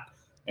a lot,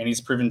 and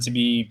he's proven to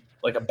be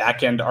like a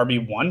back end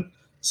RB1.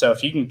 So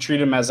if you can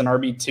treat him as an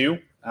RB2,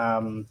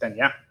 then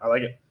yeah, I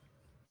like it.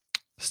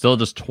 Still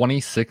just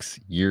 26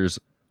 years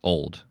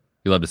old.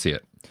 You love to see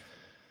it.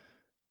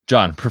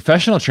 John,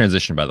 professional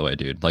transition, by the way,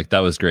 dude. Like, that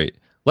was great.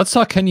 Let's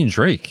talk Kenyon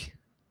Drake.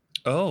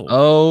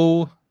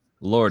 Oh,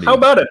 Lordy. How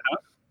about it? Huh?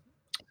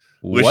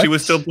 Wish he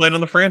was still playing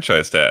on the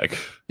franchise tag.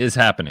 Is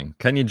happening.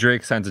 Kenyon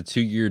Drake signs a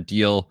 2-year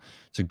deal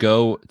to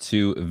go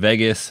to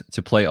Vegas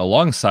to play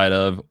alongside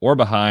of, or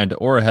behind,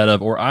 or ahead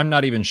of, or I'm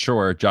not even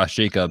sure, Josh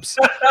Jacobs.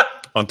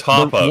 On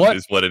top of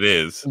is what it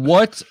is.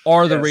 What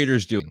are the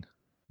Raiders doing?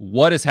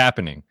 What is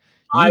happening?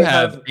 You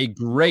have a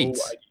great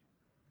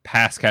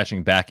pass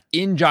catching back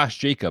in Josh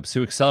Jacobs,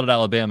 who excelled at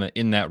Alabama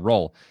in that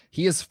role.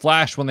 He has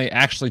flashed when they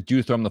actually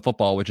do throw him the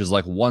football, which is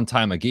like one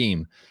time a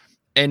game.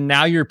 And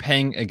now you're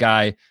paying a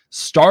guy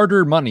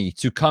starter money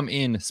to come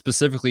in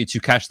specifically to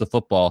catch the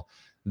football.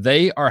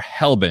 They are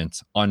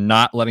hellbent on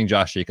not letting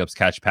Josh Jacobs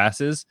catch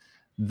passes.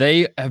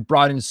 They have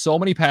brought in so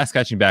many pass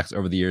catching backs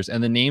over the years,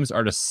 and the names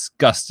are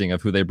disgusting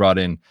of who they brought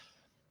in.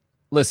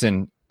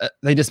 Listen,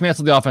 they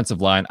dismantled the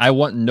offensive line. I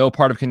want no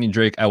part of Kenyon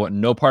Drake. I want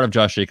no part of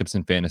Josh Jacobs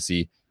in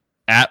fantasy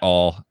at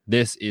all.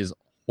 This is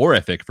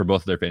horrific for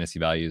both of their fantasy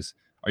values.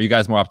 Are you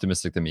guys more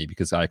optimistic than me?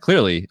 Because I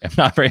clearly am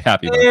not very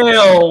happy about it.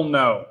 Hell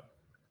no.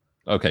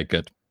 Okay,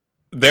 good.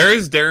 There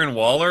is Darren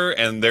Waller,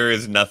 and there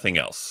is nothing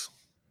else.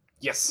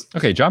 Yes.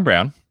 Okay, John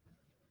Brown.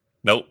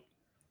 Nope.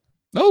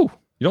 Oh,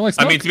 you don't like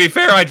smoke? I mean, to be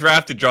fair, I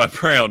drafted John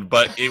Brown,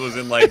 but it was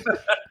in like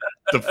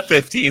the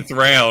 15th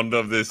round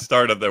of this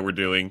startup that we're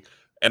doing.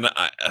 And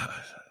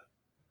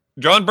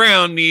John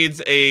Brown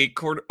needs a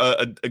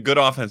good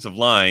offensive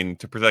line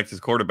to protect his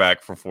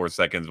quarterback for 4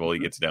 seconds while he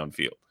gets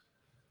downfield.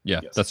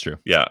 Yeah, yes. That's true.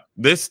 Yeah,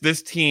 this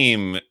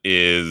team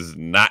is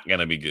not going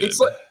to be good.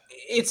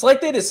 It's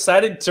like they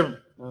decided to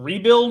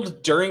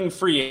rebuild during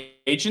free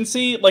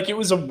agency. Like, it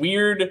was a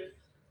weird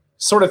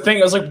sort of thing.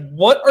 I was like,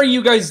 what are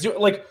you guys doing?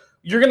 Like,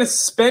 you're going to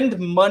spend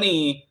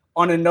money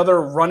on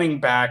another running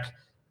back,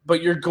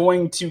 but you're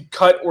going to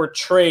cut or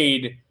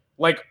trade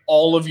like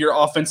all of your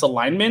offensive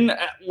linemen.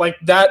 Like,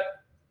 that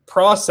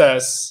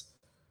process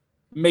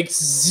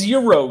makes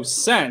zero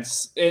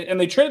sense. And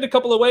they traded a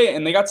couple away,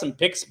 and they got some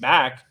picks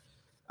back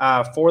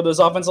for those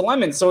offensive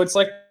linemen. So it's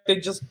like they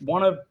just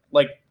want to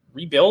like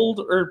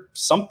rebuild or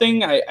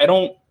something. I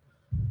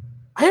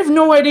have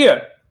no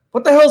idea.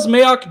 What the hell is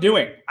Mayock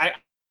doing?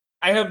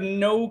 I have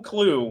no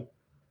clue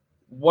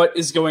what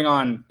is going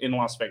on in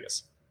Las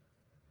Vegas.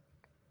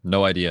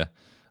 No idea.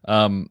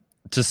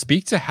 To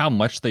speak to how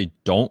much they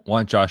don't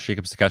want Josh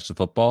Jacobs to catch the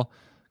football,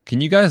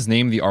 can you guys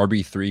name the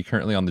RB3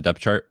 currently on the depth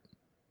chart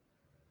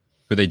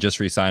who they just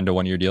re-signed a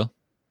 1-year deal?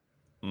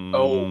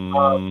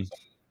 Oh,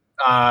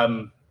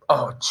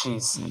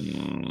 jeez.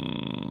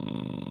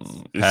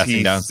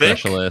 Passing down sick?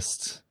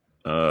 Specialist.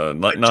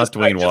 Not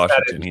Dwayne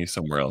Washington. He's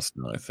somewhere else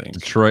now, I think.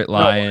 Detroit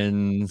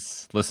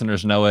Lions. No.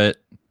 Listeners know it.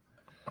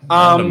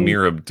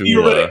 Amir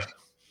Abdullah.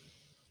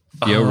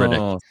 Theo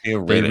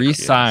Riddick. They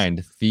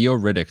re-signed Theo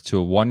Riddick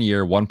to a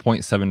 1-year,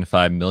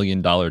 $1.75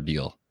 million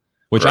deal,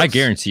 which I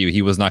guarantee you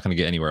he was not going to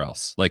get anywhere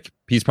else. Like,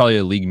 he's probably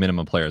a league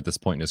minimum player at this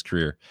point in his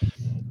career.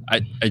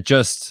 I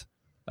just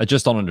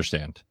don't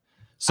understand.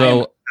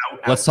 So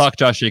let's talk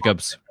Josh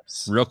Jacobs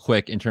real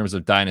quick in terms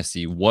of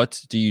dynasty.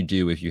 What do you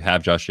do if you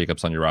have Josh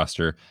Jacobs on your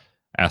roster?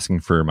 Asking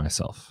for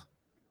myself.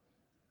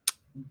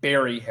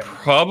 Bury him.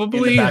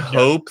 Probably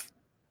hope.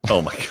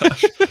 Oh my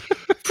gosh.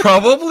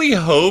 Probably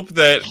hope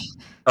that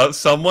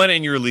someone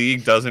in your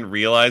league doesn't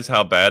realize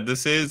how bad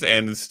this is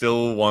and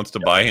still wants to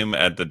buy him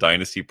at the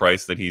dynasty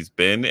price that he's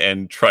been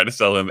and try to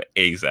sell him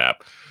ASAP.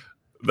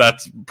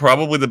 That's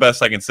probably the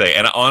best I can say.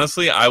 And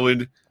honestly, I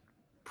would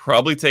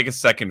probably take a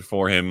second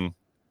for him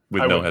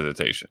with no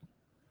hesitation.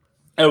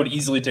 I would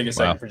easily take a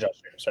second for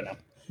Josh Jacobs right now.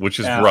 Which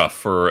is rough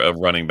for a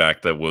running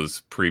back that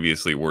was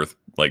previously worth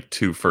like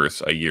 2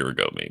 firsts a year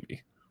ago,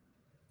 maybe.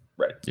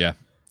 Right. Yeah.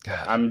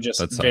 God, I'm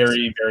just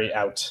very, very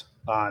out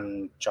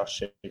on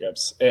Josh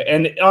Jacobs.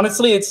 And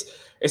honestly, it's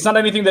not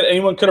anything that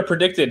anyone could have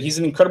predicted. He's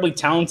an incredibly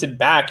talented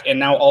back, and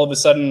now all of a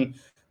sudden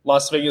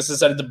Las Vegas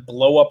decided to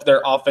blow up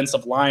their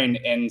offensive line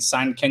and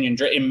sign Kenyon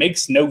Drake. It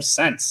makes no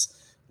sense.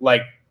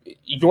 Like,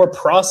 your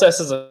process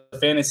as a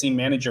fantasy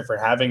manager for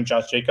having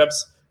Josh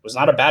Jacobs was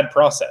not a bad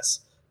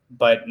process.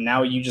 But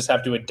now you just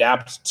have to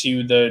adapt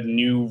to the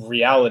new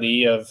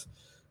reality of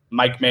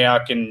Mike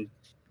Mayock and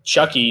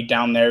Chucky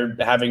down there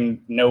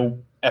having no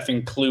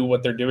effing clue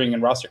what they're doing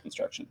in roster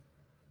construction.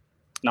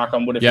 Knock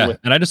on wood if you're with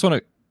me. And I just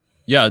want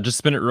to, just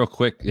spin it real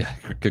quick. Yeah,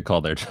 good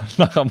call there.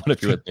 Knock on wood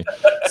if you're with me.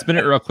 Spin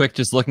it real quick,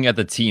 just looking at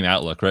the team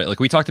outlook, right?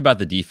 Like, we talked about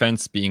the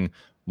defense being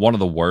one of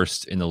the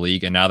worst in the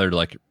league, and now they're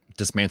like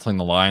dismantling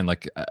the line.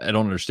 Like, I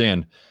don't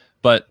understand.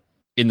 But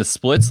in the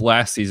splits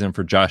last season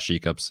for Josh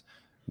Jacobs,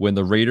 when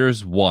the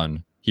Raiders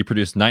won, he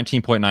produced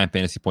 19.9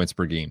 fantasy points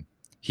per game.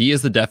 He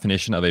is the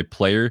definition of a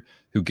player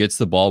who gets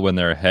the ball when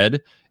they're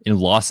ahead. In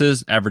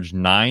losses, averaged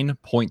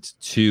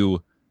 9.2,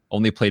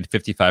 only played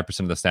 55%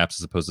 of the snaps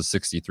as opposed to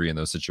 63 in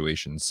those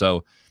situations.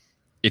 So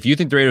if you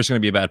think the Raiders are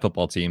going to be a bad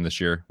football team this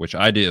year, which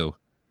I do,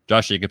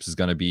 Josh Jacobs is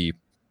going to be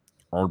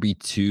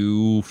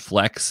RB2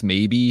 flex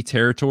maybe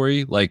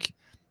territory. Like,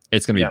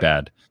 it's going to be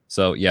bad.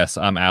 So yes,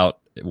 I'm out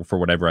for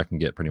whatever I can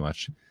get pretty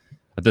much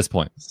at this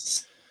point.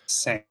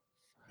 Same.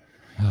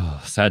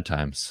 Oh, sad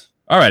times.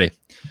 Alrighty.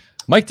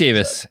 Mike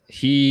Davis,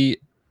 he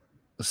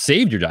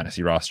saved your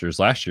dynasty rosters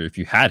last year if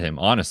you had him,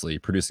 honestly,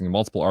 producing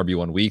multiple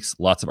RB1 weeks,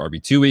 lots of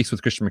RB2 weeks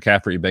with Christian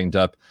McCaffrey banged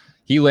up.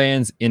 He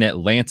lands in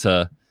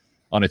Atlanta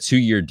on a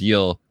 2-year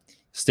deal,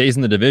 stays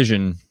in the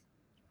division.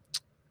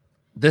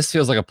 This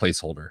feels like a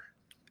placeholder.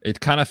 It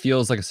kind of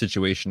feels like a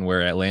situation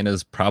where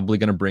Atlanta's probably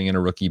going to bring in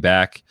a rookie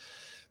back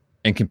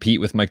and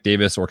compete with Mike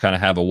Davis, or kind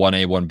of have a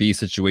 1A, 1B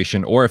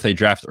situation. Or if they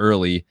draft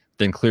early,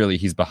 then clearly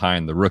he's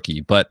behind the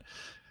rookie. But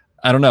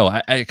I don't know.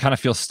 I kind of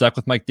feel stuck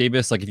with Mike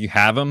Davis. Like, if you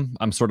have him,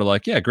 I'm sort of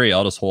like, yeah, great.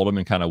 I'll just hold him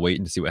and kind of wait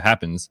and see what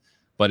happens.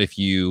 But if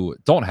you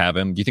don't have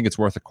him, do you think it's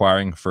worth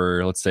acquiring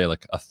for, let's say,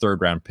 like a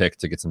 3rd-round pick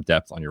to get some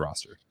depth on your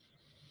roster?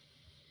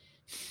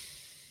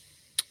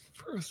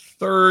 For a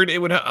third, it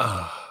would.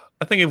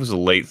 I think if it was a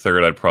late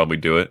third, I'd probably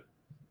do it.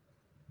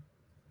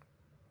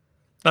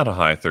 Not a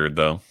high third,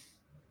 though.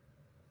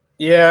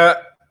 Yeah,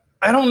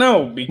 I don't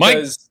know,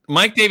 because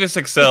Mike Davis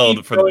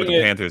excelled for the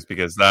Panthers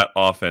because that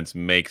offense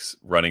makes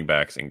running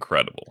backs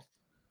incredible.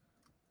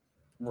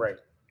 Right.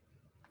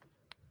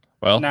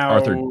 Well, now,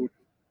 Arthur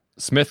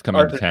Smith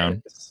coming to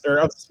town.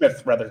 Arthur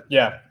Smith, rather,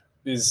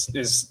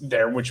 is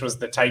there, which was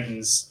the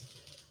Titans.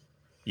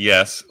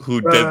 Yes,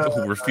 who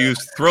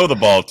refused to throw the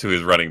ball to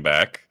his running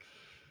back.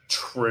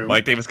 True.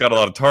 Mike Davis got a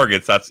lot of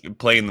targets. That's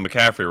playing the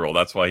McCaffrey role.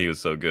 That's why he was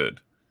so good.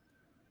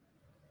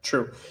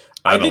 True.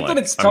 I think that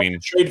it's tough to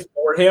trade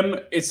for him.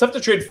 It's tough to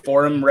trade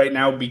for him right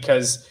now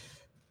because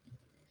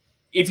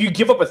if you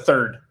give up a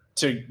third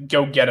to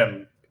go get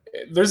him,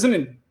 there's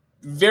a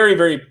very,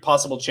 very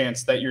possible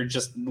chance that you're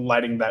just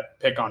lighting that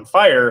pick on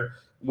fire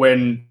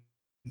when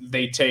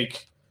they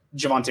take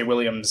Javonte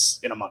Williams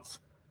in a month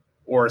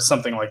or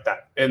something like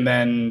that. And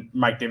then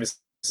Mike Davis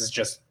is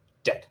just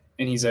dead.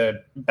 And he's a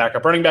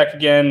backup running back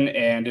again,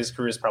 and his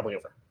career is probably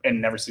over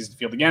and never sees the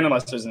field again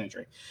unless there's an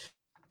injury.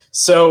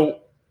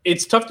 So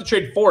it's tough to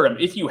trade for him.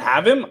 If you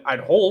have him,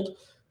 I'd hold.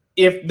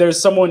 If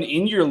there's someone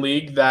in your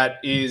league that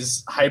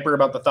is hyper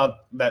about the thought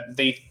that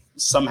they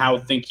somehow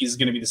think he's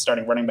going to be the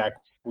starting running back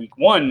week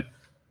 1,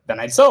 then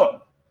I'd sell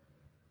him.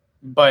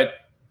 But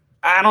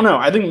I don't know.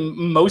 I think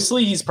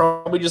mostly he's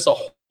probably just a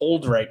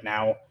hold right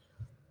now,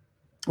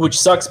 which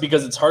sucks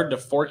because it's hard to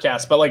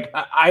forecast. But like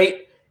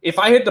if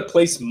I had to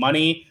place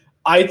money,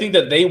 I think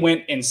that they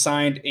went and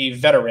signed a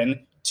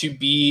veteran to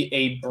be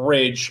a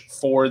bridge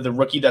for the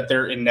rookie that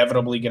they're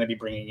inevitably going to be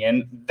bringing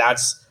in.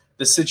 That's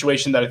the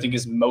situation that I think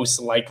is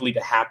most likely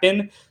to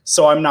happen.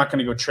 So I'm not going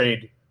to go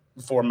trade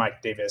for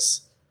Mike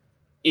Davis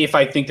if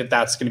I think that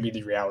that's going to be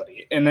the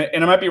reality. And I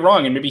might be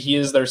wrong, and maybe he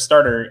is their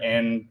starter,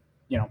 and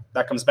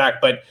that comes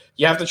back. But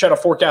you have to try to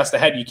forecast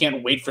ahead. You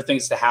can't wait for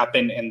things to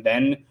happen and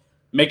then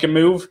make a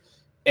move.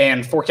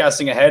 And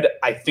forecasting ahead,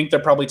 I think they're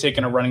probably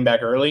taking a running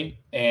back early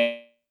and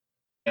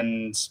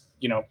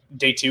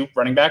day 2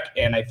 running back.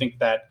 And I think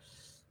that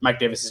Mike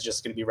Davis is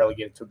just going to be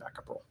relegated to a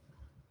backup role.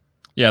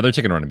 Yeah, they're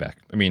taking a running back.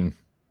 I mean,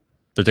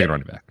 they're taking a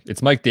running back.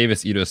 It's Mike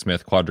Davis, Ito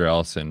Smith, Quadra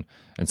Allison,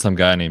 and some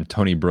guy named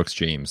Tony Brooks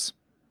James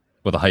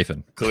with a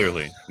hyphen.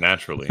 Clearly,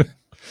 naturally.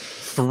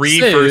 3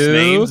 first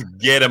names,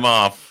 get him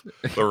off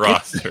the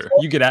roster.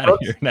 You get out of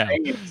here now.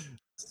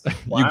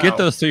 Wow. You get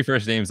those 3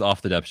 first names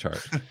off the depth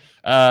chart.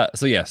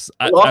 So yes,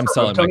 I'm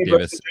selling Mike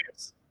Davis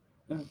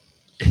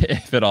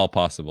if at all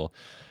possible.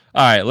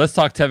 All right, let's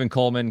talk Tevin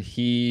Coleman.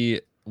 He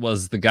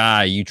was the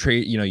guy you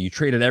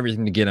traded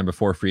everything to get him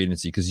before free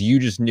agency because you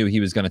just knew he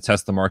was going to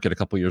test the market a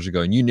couple years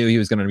ago, and you knew he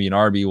was going to be an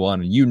RB1,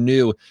 and you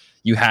knew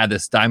you had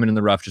this diamond in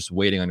the rough just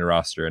waiting on your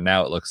roster, and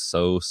now it looks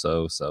so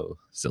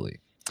silly.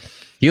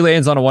 He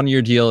lands on a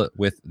 1-year deal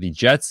with the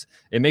Jets.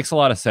 It makes a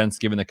lot of sense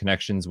given the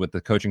connections with the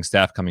coaching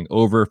staff coming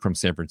over from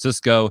San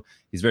Francisco.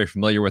 He's very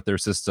familiar with their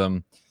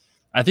system.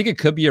 I think it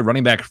could be a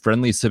running back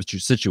friendly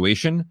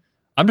situation.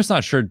 I'm just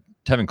not sure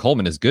Tevin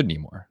Coleman is good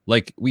anymore.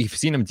 Like, we've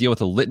seen him deal with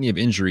a litany of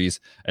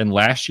injuries. And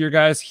last year,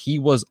 guys, he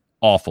was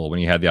awful when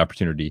he had the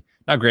opportunity.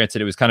 Now,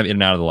 granted, it was kind of in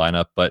and out of the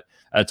lineup, but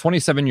at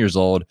 27 years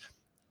old,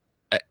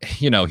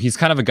 he's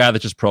kind of a guy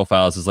that just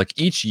profiles as like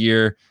each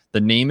year the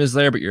name is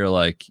there, but you're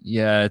like,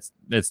 yeah,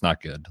 it's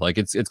not good. Like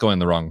it's going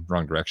the wrong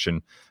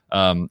direction.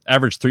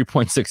 Average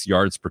 3.6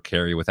 yards per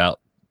carry without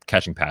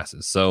catching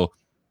passes. So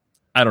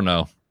I don't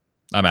know.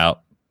 I'm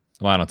out.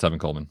 I'm out on Tevin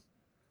Coleman.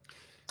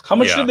 How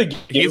much did they give?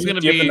 He's going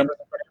to be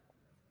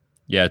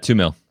 $2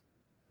 million.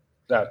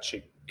 That's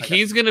cheap. Okay.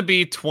 He's going to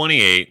be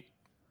 28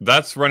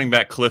 that's running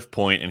back cliff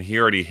point, and he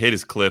already hit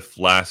his cliff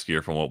last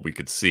year from what we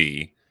could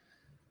see.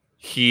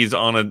 He's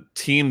on a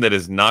team that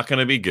is not going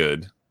to be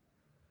good.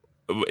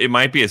 It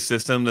might be a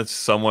system that's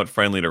somewhat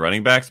friendly to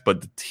running backs, but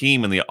the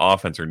team and the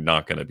offense are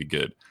not going to be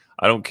good.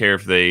 I don't care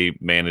if they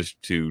manage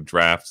to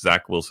draft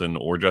Zach Wilson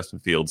or Justin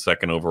Fields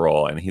second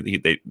overall, and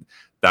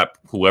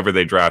whoever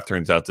they draft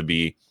turns out to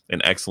be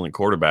an excellent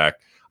quarterback.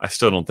 I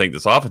still don't think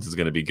this offense is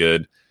going to be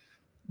good.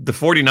 The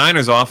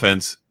 49ers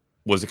offense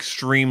was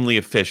extremely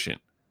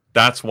efficient.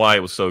 That's why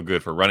it was so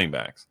good for running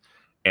backs.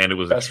 And it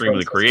was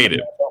extremely creative.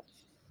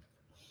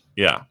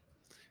 Yeah.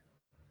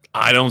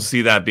 I don't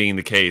see that being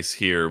the case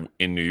here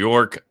in New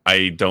York.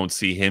 I don't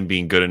see him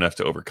being good enough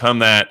to overcome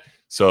that.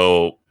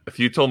 So if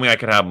you told me I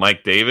could have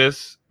Mike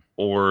Davis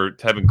or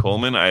Tevin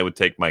Coleman, I would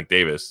take Mike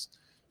Davis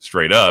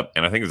straight up.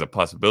 And I think there's a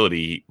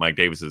possibility Mike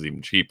Davis is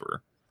even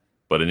cheaper.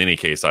 But in any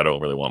case, I don't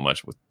really want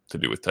much to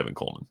do with Tevin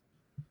Coleman.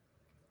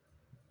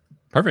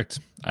 Perfect.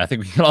 I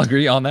think we can all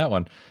agree on that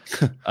one.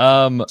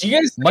 Do you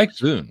guys Mike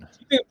Boone?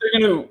 Do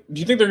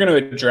you think they're going to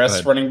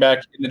address running back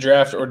in the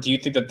draft, or do you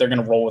think that they're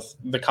going to roll with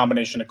the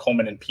combination of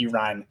Coleman and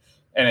Pirine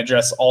and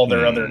address all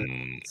their other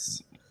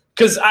needs?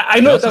 Because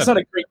I know that's not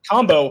a great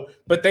combo,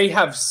 but they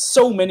have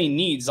so many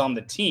needs on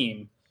the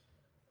team.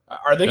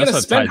 Are they going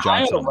to spend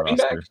high on a running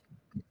back?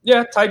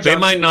 Yeah, Ty Johnson.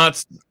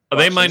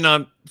 They might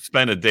not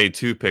spend a day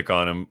 2 pick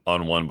on him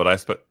on one, but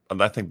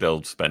I think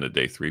they'll spend a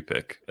day 3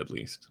 pick at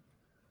least.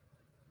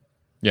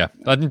 Yeah,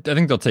 I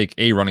think they'll take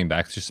a running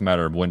back. It's just a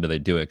matter of when do they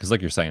do it. Because like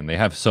you're saying, they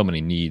have so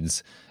many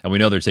needs, and we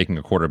know they're taking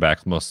a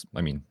quarterback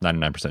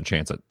 99%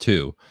 chance at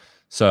 2.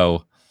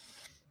 So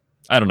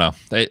I don't know.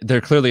 They're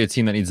clearly a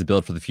team that needs to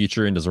build for the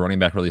future. And does a running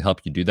back really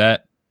help you do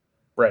that?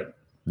 Right.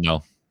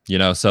 No.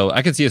 So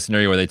I could see a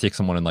scenario where they take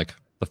someone in like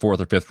the 4th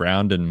or 5th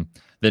round, and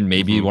then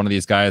maybe one of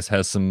these guys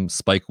has some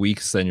spike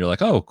weeks, and you're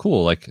like, oh,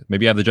 cool. Like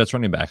maybe you have the Jets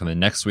running back, and then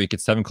next week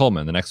it's Tevin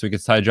Coleman. The next week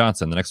it's Ty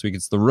Johnson. The next week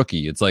it's the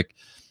rookie. It's like,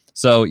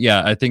 so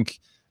yeah, I think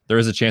there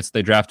is a chance that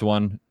they draft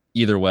one.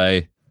 Either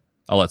way,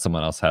 I'll let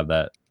someone else have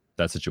that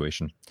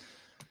situation.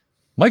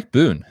 Mike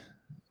Boone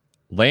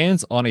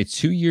lands on a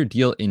 2-year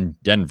deal in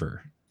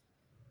Denver.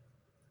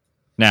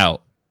 Now,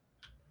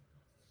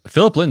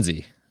 Philip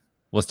Lindsay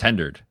was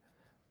tendered.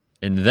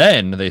 And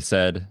then they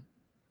said,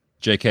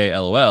 JK,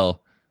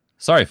 LOL.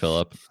 Sorry,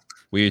 Philip.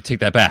 We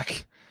take that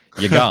back.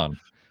 You're gone.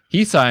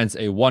 He signs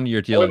a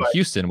 1-year deal in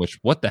Houston, which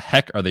what the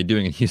heck are they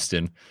doing in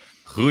Houston?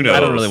 Who knows? I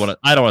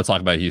don't want to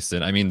talk about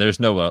Houston. I mean, there's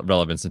no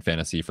relevance in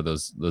fantasy for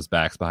those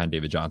backs behind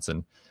David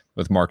Johnson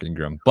with Mark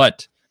Ingram.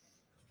 But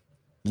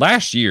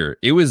last year,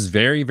 it was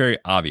very, very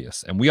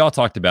obvious, and we all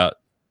talked about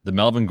the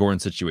Melvin Gordon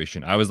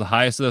situation. I was the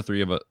highest of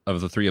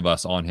the three of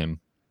us on him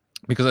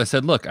because I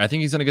said, look, I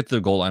think he's going to get to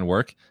the goal line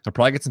work. He'll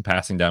probably get some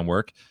passing down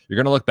work. You're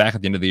going to look back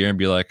at the end of the year and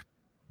be like,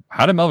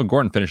 how did Melvin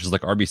Gordon finish as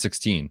like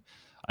RB16?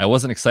 I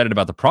wasn't excited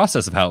about the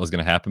process of how it was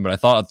going to happen, but I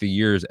thought at the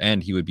year's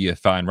end he would be a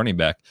fine running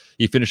back.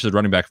 He finished as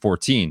running back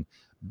 14,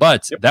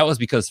 but that was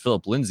because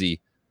Philip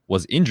Lindsay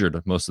was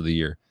injured most of the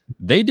year.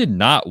 They did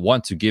not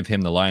want to give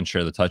him the lion's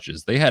share of the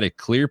touches. They had a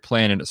clear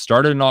plan, and it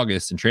started in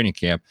August in training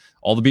camp.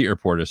 All the beat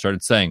reporters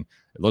started saying,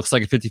 it looks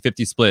like a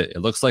 50-50 split.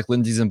 It looks like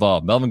Lindsay's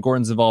involved. Melvin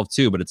Gordon's involved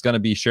too, but it's going to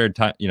be shared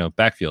time,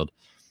 backfield.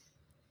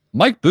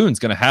 Mike Boone's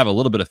going to have a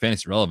little bit of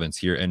fantasy relevance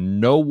here, and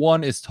no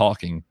one is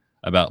talking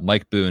about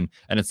Mike Boone.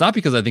 And it's not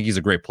because I think he's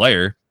a great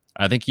player.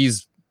 I think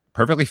he's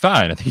perfectly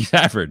fine. I think he's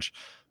average,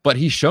 but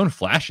he's shown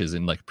flashes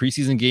in like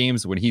preseason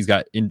games when he's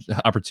got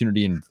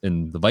opportunity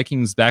in the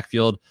Vikings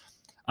backfield.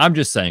 I'm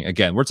just saying,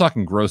 again, we're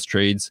talking gross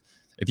trades.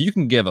 If you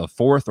can give a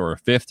 4th or a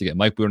 5th to get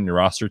Mike Boone in your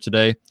roster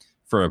today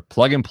for a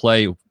plug and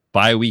play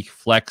bye-week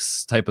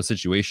flex type of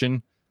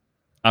situation,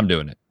 I'm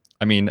doing it.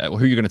 I mean, who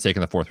are you going to take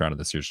in the 4th round of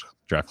this year's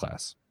draft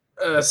class?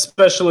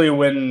 Especially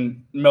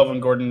when Melvin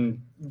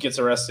Gordon gets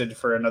arrested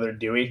for another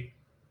Dewey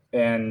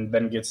and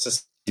then gets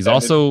suspended. He's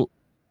also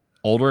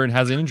older and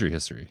has an injury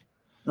history.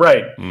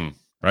 Right.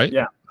 Right?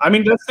 Yeah. I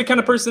mean, that's the kind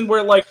of person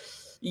where, like,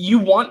 you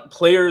want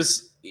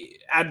players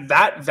at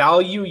that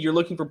value. You're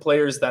looking for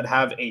players that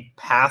have a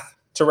path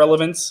to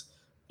relevance,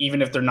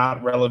 even if they're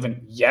not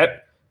relevant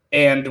yet.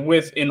 And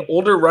with an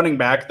older running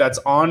back that's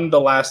on the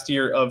last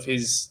year of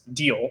his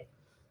deal,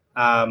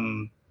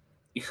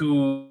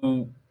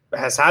 who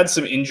has had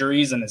some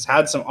injuries and has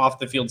had some off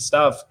the field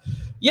stuff.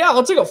 Yeah,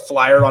 I'll take a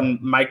flyer on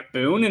Mike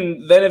Boone.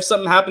 And then if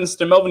something happens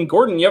to Melvin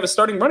Gordon, you have a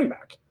starting running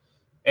back.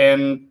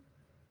 And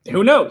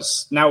who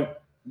knows? Now,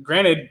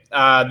 granted,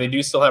 they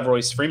do still have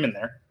Royce Freeman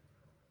there.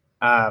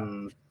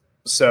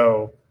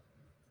 So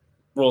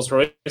Rolls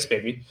Royce,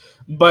 baby.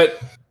 But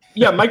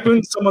yeah, Mike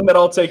Boone's someone that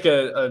I'll take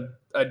a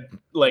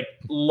like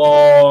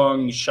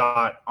long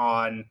shot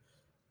on,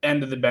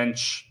 end of the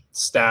bench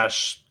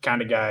stash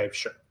kind of guy.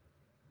 Sure.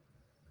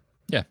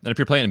 Yeah, and if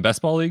you're playing in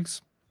best ball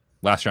leagues,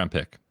 last round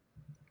pick,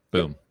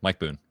 boom, Mike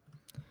Boone,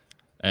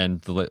 and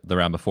the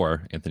round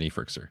before, Anthony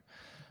Firkser.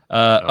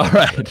 All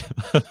right,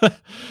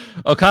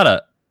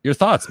 Okada, your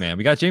thoughts, man?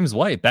 We got James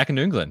White back in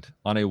New England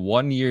on a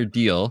 1-year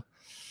deal.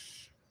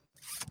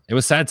 It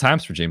was sad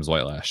times for James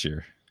White last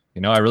year.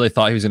 I really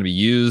thought he was going to be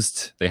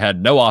used. They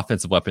had no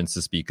offensive weapons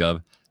to speak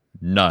of,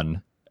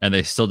 none, and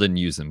they still didn't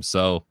use him.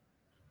 So,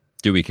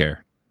 do we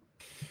care?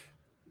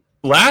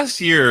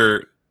 Last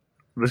year,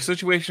 the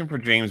situation for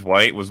James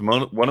White was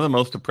one of the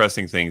most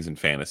depressing things in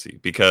fantasy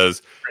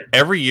because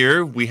every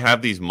year we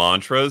have these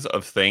mantras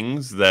of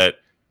things that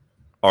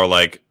are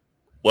like,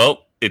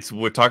 well,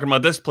 we're talking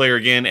about this player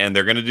again, and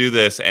they're going to do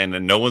this,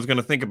 and no one's going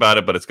to think about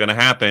it, but it's going to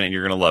happen, and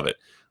you're going to love it.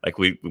 Like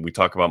we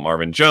talk about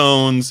Marvin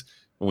Jones,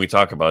 when we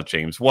talk about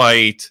James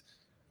White,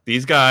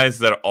 these guys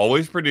that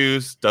always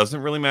produce,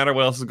 doesn't really matter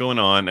what else is going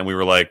on, and we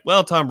were like,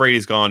 well, Tom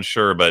Brady's gone,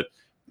 sure, but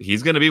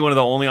he's going to be one of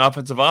the only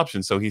offensive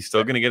options, so he's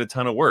still going to get a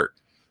ton of work.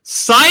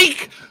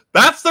 Psych!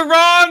 That's the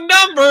wrong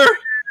number!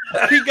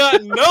 He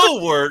got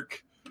no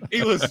work.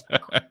 He was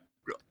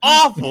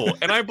awful.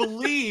 And I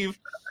believe,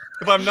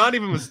 if I'm not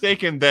even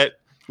mistaken, that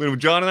when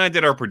John and I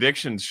did our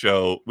predictions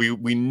show,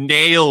 we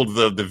nailed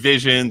the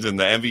divisions and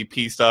the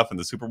MVP stuff and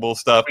the Super Bowl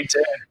stuff. We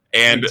did.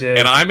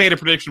 And I made a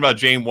prediction about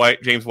James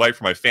White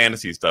for my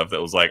fantasy stuff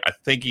that was like, I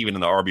think even in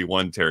the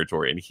RB1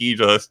 territory. And he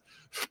just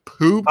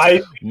pooped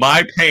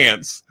my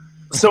pants.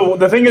 So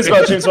the thing is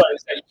about James White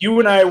is that you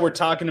and I were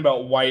talking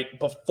about White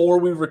before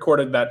we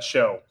recorded that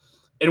show,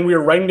 and we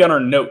were writing down our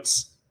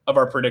notes of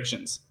our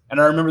predictions.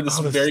 And I remember this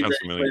very, very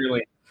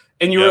clearly.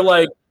 And you were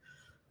like,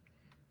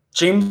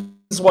 James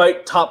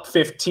White top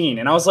 15.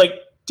 And I was like,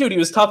 dude, he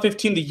was top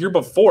 15 the year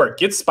before.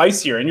 Get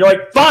spicier. And you're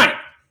like, fine.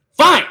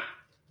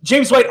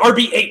 James White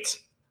RB8.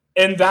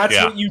 And that's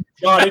what you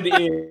jotted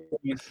in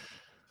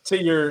to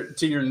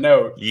your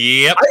note.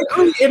 Yep. I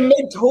agree. It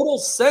made total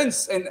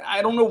sense. And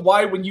I don't know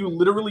why when you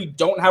literally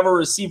don't have a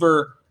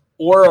receiver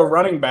or a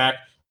running back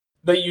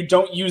that you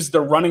don't use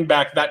the running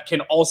back that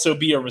can also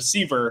be a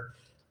receiver.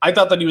 I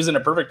thought that he was in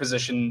a perfect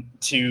position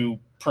to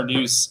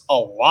produce a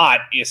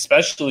lot,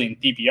 especially in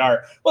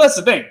PPR. Well, that's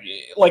the thing.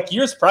 Like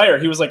years prior,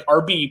 he was like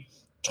RB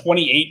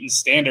 28 in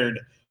standard,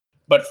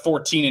 but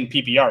 14 in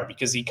PPR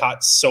because he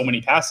caught so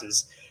many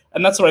passes.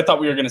 And that's what I thought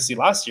we were going to see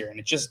last year. And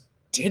it just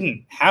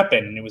didn't happen.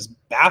 And it was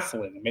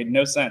baffling. It made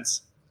no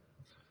sense.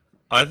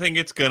 I think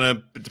it's going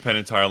to depend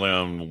entirely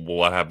on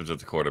what happens at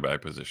the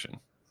quarterback position.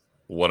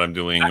 What I'm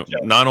doing,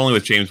 not only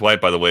with James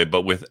White, by the way,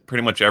 but with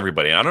pretty much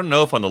everybody. I don't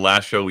know if on the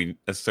last show we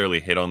necessarily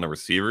hit on the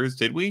receivers.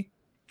 Did we?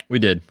 We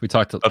did. We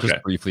talked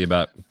just briefly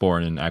about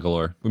Bourne and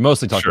Aguilar. We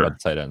mostly talked about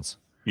the tight ends.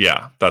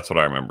 Yeah, that's what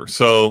I remember.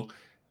 So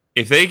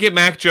if they get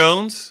Mac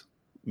Jones,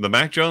 the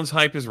Mac Jones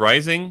hype is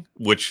rising,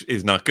 which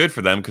is not good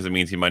for them because it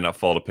means he might not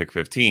fall to pick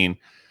 15.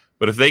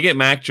 But if they get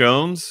Mac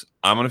Jones,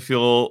 I'm going to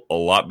feel a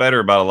lot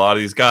better about a lot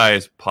of these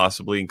guys,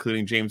 possibly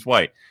including James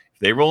White. If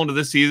they roll into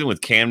this season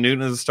with Cam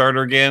Newton as a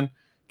starter again,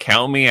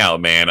 count me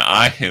out, man.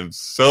 I am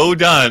so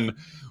done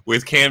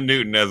with Cam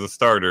Newton as a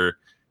starter.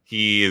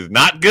 He is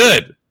not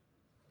good.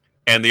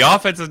 And the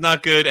offense is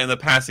not good, and the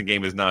passing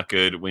game is not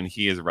good when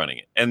he is running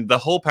it. And the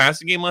whole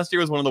passing game last year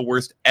was one of the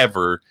worst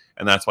ever,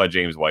 and that's why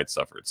James White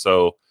suffered.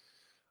 So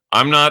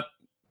I'm not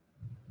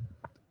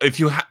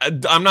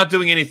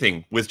doing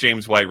anything with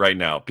James White right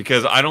now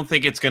because I don't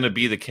think it's going to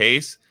be the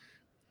case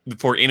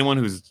for anyone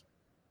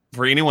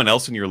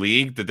else in your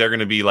league that they're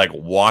going to be like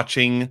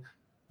watching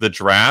the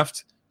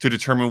draft to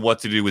determine what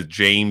to do with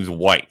James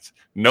White.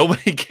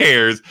 Nobody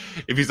cares.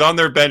 If he's on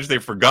their bench,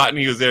 they've forgotten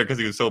he was there because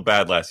he was so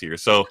bad last year.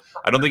 So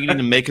I don't think you need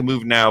to make a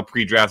move now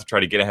pre-draft to try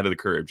to get ahead of the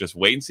curve. Just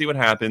wait and see what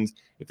happens.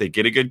 If they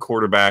get a good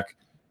quarterback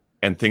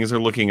and things are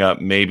looking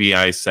up, maybe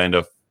I send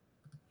a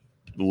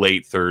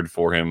late third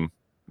for him,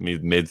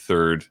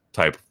 mid-third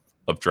type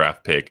of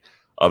draft pick.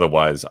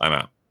 Otherwise, I'm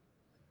out.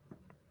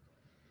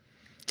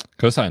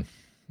 Cosign.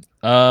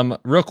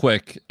 Real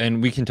quick,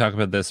 and we can talk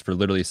about this for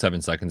literally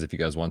 7 seconds if you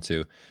guys want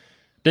to.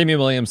 Damian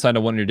Williams signed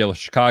a one-year deal with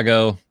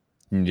Chicago.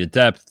 You needed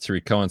depth.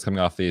 Tariq Cohen's coming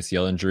off the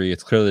ACL injury.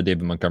 It's clearly the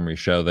David Montgomery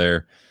show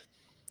there.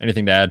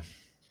 Anything to add?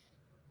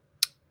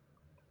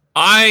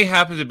 I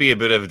happen to be a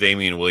bit of a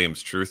Damian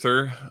Williams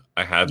truther.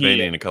 I have been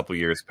in a couple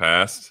years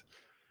past.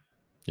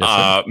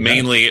 Yes,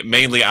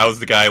 mainly, I was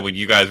the guy when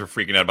you guys were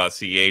freaking out about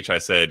CH. I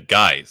said,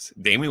 guys,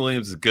 Damian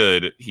Williams is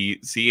good.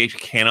 CH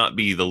cannot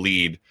be the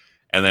lead.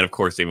 And then, of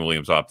course, Damian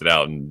Williams opted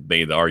out and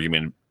made the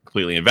argument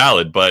completely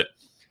invalid. But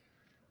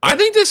I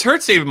think this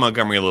hurts David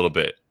Montgomery a little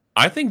bit.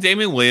 I think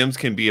Damian Williams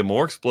can be a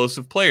more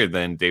explosive player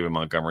than David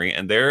Montgomery,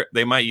 and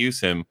they might use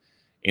him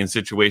in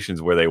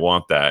situations where they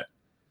want that.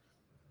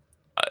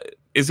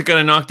 Is it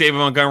going to knock David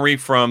Montgomery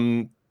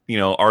from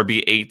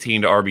RB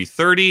 18 to RB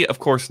 30? Of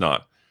course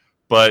not.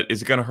 But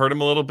is it going to hurt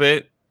him a little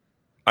bit?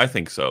 I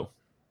think so.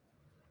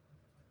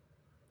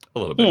 A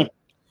little bit.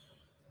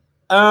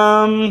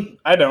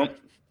 I don't.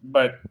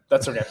 But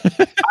that's okay.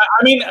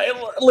 I mean,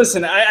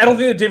 listen, I don't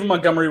think that David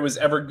Montgomery was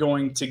ever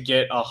going to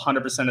get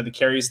 100% of the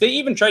carries. They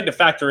even tried to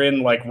factor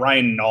in like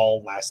Ryan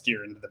Nall last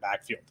year into the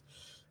backfield.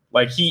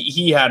 Like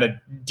he had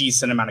a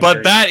decent amount of carries.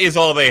 But that is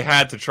all they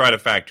had to try to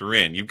factor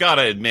in. You've got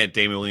to admit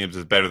Damian Williams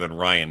is better than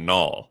Ryan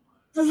Nall.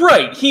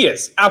 Right, he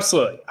is.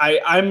 Absolutely.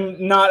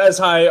 I'm not as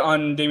high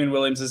on Damian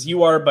Williams as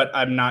you are, but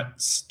I'm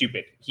not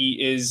stupid. He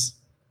is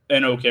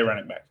an okay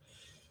running back.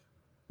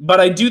 But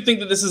I do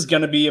think that this is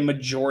going to be a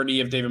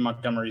majority of David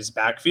Montgomery's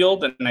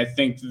backfield, and I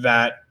think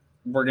that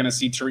we're going to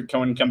see Tariq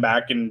Cohen come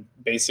back and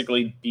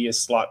basically be a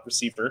slot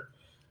receiver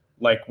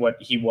like what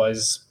he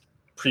was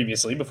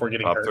previously before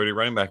getting Top hurt. 30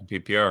 running back in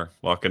PPR.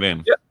 Lock it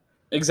in. Yeah,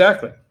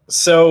 exactly.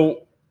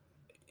 So,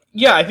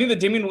 yeah, I think that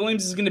Damian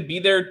Williams is going to be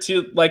there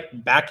to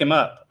back him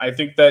up. I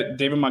think that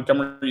David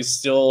Montgomery is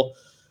still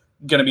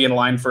going to be in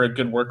line for a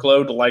good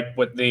workload, like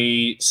what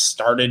they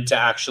started to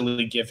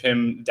actually give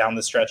him down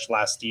the stretch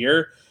last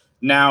year.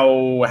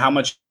 Now, how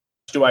much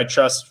do I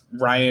trust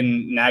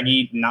Ryan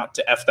Nagy not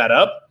to F that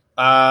up?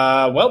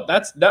 Well,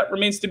 that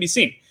remains to be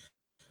seen.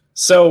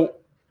 So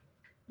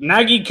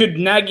Nagy could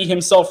Nagy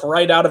himself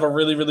right out of a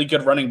really, really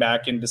good running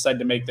back and decide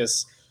to make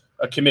this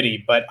a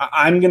committee. But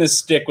I'm going to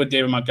stick with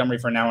David Montgomery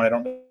for now, and I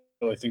don't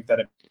really think that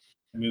it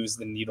moves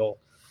the needle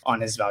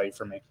on his value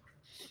for me.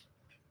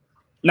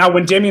 Now,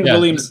 when Damian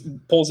Williams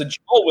pulls a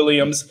Jamal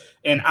Williams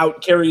and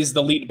out carries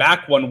the lead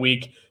back one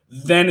week,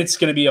 then it's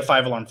going to be a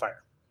 5-alarm fire.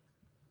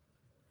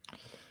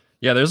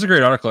 Yeah, there's a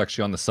great article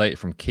actually on the site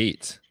from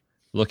Kate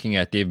looking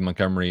at David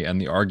Montgomery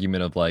and the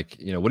argument of what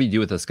do you do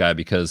with this guy?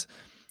 Because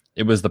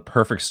it was the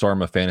perfect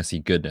storm of fantasy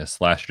goodness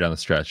last year down the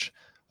stretch.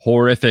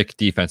 Horrific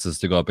defenses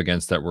to go up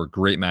against that were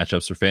great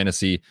matchups for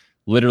fantasy.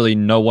 Literally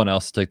no one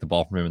else to take the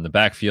ball from him in the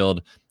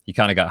backfield. He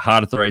kind of got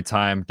hot at the right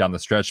time down the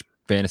stretch.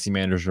 Fantasy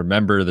managers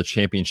remember the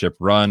championship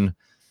run.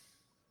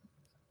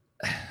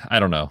 I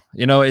don't know.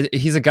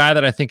 He's a guy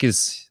that I think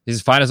he's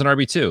fine as an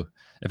RB2.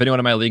 If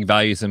anyone in my league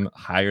values him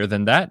higher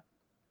than that,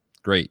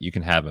 great, you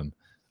can have him.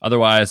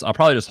 Otherwise, I'll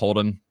probably just hold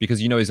him because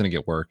he's going to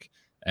get work,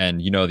 and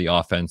the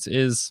offense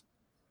is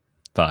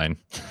fine.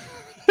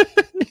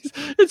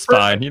 It's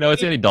fine.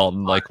 It's Andy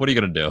Dalton. What are you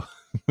going to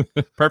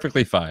do?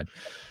 Perfectly fine.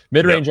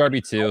 Mid-range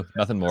RB2,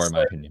 nothing more in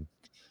my opinion.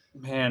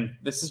 Man,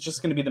 this is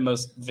just going to be the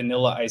most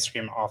vanilla ice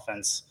cream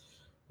offense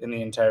in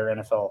the entire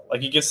NFL.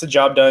 He gets the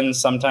job done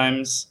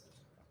sometimes,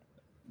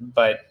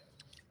 but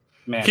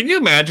man. Can you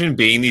imagine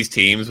being these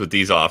teams with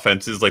these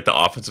offenses, the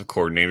offensive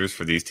coordinators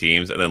for these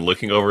teams, and then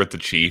looking over at the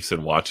Chiefs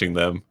and watching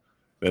them,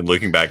 and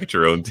looking back at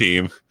your own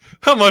team?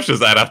 How much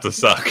does that have to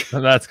suck?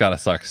 That's got to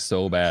suck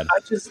so bad.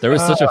 There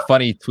was such a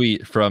funny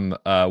tweet from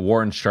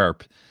Warren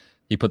Sharp.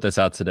 He put this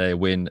out today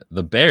when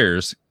the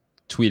Bears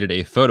tweeted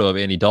a photo of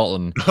Andy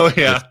Dalton. Oh,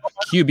 yeah.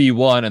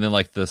 QB1 and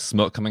then the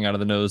smoke coming out of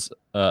the nose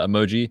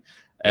emoji.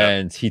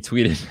 And he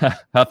tweeted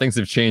how things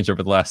have changed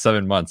over the last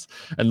 7 months.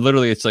 And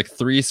literally, it's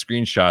 3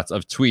 screenshots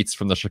of tweets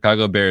from the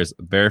Chicago Bears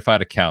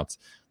verified accounts.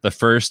 The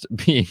first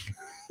being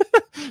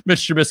Mitch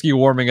Trubisky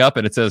warming up,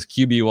 and it says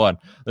QB1.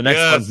 The next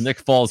one's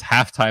Nick Foles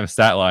halftime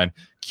stat line,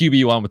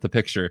 QB1 with the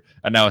picture.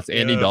 And now it's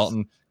Andy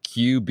Dalton,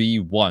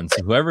 QB1.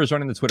 So whoever is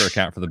running the Twitter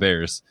account for the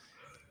Bears,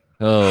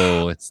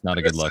 it's not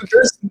a good look.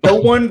 There's no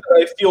one that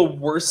I feel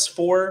worse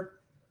for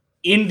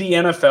in the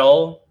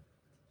NFL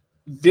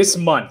this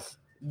month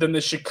than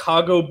the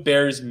Chicago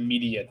Bears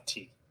media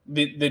team.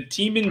 The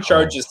team in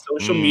charge of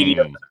social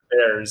media of the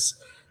Bears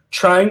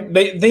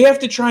they have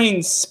to try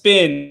and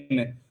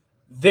spin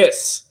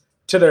this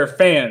to their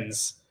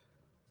fans.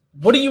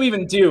 What do you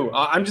even do?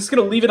 I'm just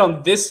going to leave it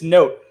on this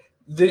note.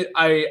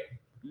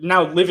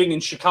 Now living in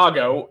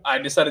Chicago, I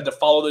decided to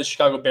follow the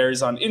Chicago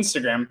Bears on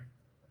Instagram,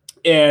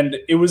 and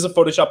it was a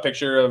Photoshop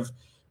picture of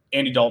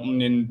Andy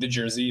Dalton in the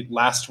jersey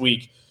last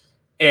week.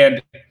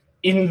 And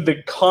in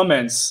the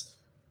comments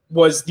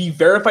was the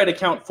verified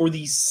account for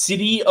the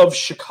city of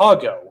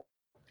Chicago.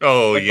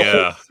 Oh, the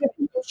whole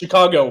city of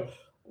Chicago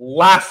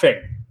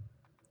laughing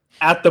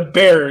at the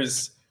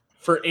Bears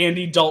for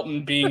Andy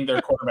Dalton being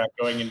their quarterback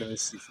going into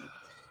this season.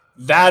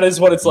 That is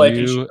what it's like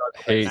in Chicago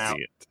hate right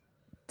now.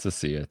 To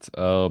see it.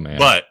 Oh, man.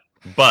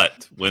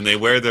 But when they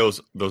wear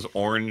those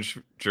orange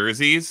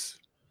jerseys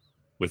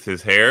with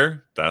his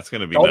hair, that's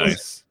going to be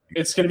nice.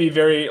 It's going to be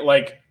very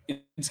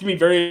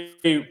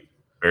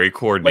very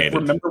coordinated.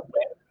 Remember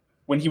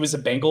when he was a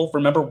Bengal?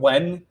 Remember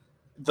when?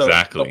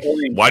 Exactly.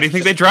 Why do you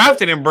think they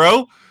drafted him,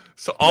 bro?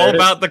 So all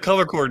about the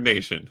color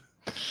coordination.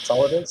 That's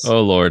all it is.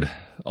 Oh, Lord.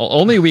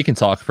 Only we can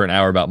talk for an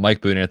hour about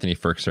Mike Boone, Anthony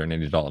Firkser, and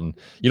Andy Dalton.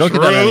 You don't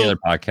get that on any other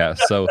podcast.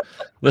 So,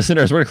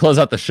 listeners, we're going to close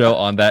out the show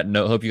on that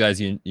note. Hope you guys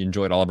you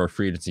enjoyed all of our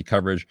free agency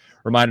coverage.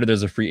 Reminder,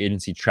 there's a free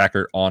agency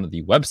tracker on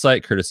the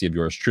website, courtesy of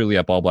yours truly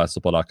at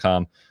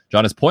ballblastfootball.com.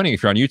 John is pointing,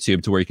 if you're on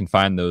YouTube, to where you can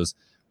find those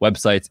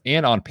websites,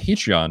 and on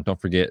Patreon.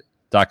 Don't forget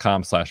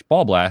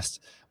 .com/ballblast.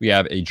 We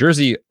have a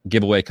jersey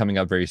giveaway coming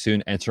up very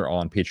soon. Enter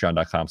on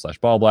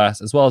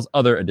patreon.com/ballblast, as well as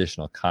other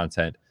additional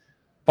content.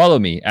 Follow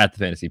me at the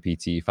Fantasy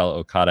PT. Follow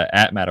Okada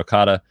at Matt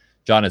Okada.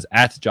 John is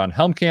at John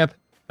Helmkamp,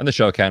 and the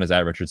show account is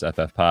at Richards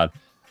FF Pod.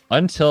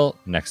 Until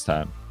next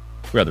time,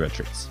 we are the Red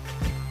Shirts.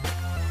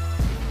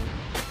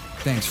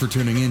 Thanks for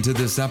tuning in to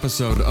this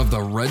episode of the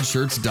Red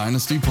Shirts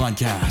Dynasty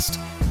Podcast.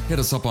 Hit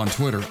us up on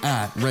Twitter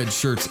at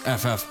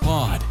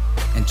RedShirtsFFPod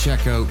and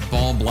check out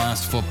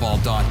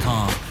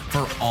ballblastfootball.com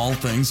for all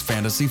things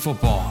fantasy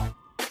football.